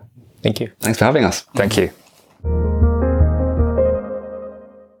Insider. Thank you. Thanks for having us. Thank you.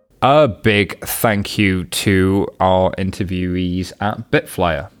 A big thank you to our interviewees at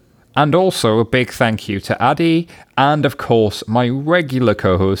bitFlyer. And also a big thank you to Adi and, of course, my regular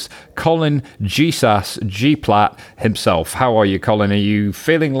co-host, Colin G-Platt himself. How are you, Colin? Are you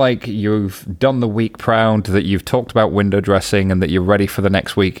feeling like you've done the week proud, that you've talked about window dressing and that you're ready for the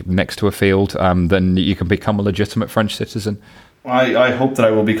next week next to a field, then you can become a legitimate French citizen? I hope that I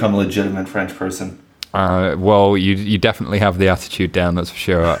will become a legitimate French person. Well, you definitely have the attitude down, that's for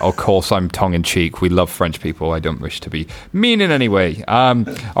sure. Of course, I'm tongue-in-cheek. We love French people. I don't wish to be mean in any way. All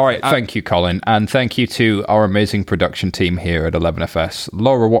right, thank you, Colin. And thank you to our amazing production team here at 11FS.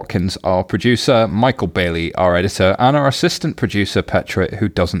 Laura Watkins, our producer, Michael Bailey, our editor, and our assistant producer, Petra, who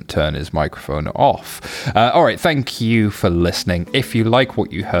doesn't turn his microphone off. All right, thank you for listening. If you like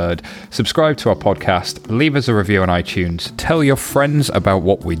what you heard, subscribe to our podcast, leave us a review on iTunes, tell your friends about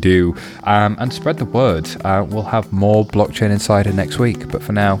what we do, and spread the word word. We'll have more Blockchain Insider next week, but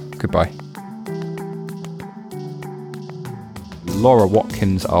for now, goodbye. Laura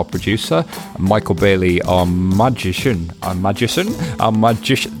Watkins, our producer, and Michael Bailey, our magician.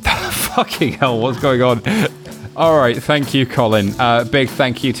 Fucking hell, what's going on? All right, thank you, Colin. Big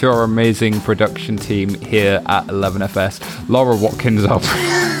thank you to our amazing production team here at 11FS. Laura Watkins, our...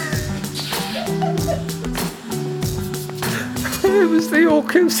 It was the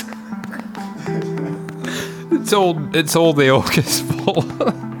orcas. It's all the orcas' fault.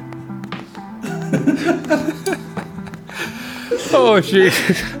 Oh,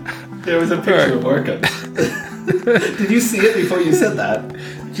 Jesus. There was a picture of orca. Did you see it before you said that?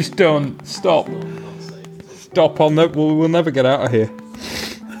 Just don't. Stop. Stop on that. We'll never get out of here.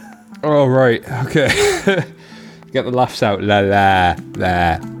 All right. Okay. Get the laughs out. La la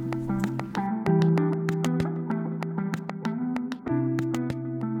la.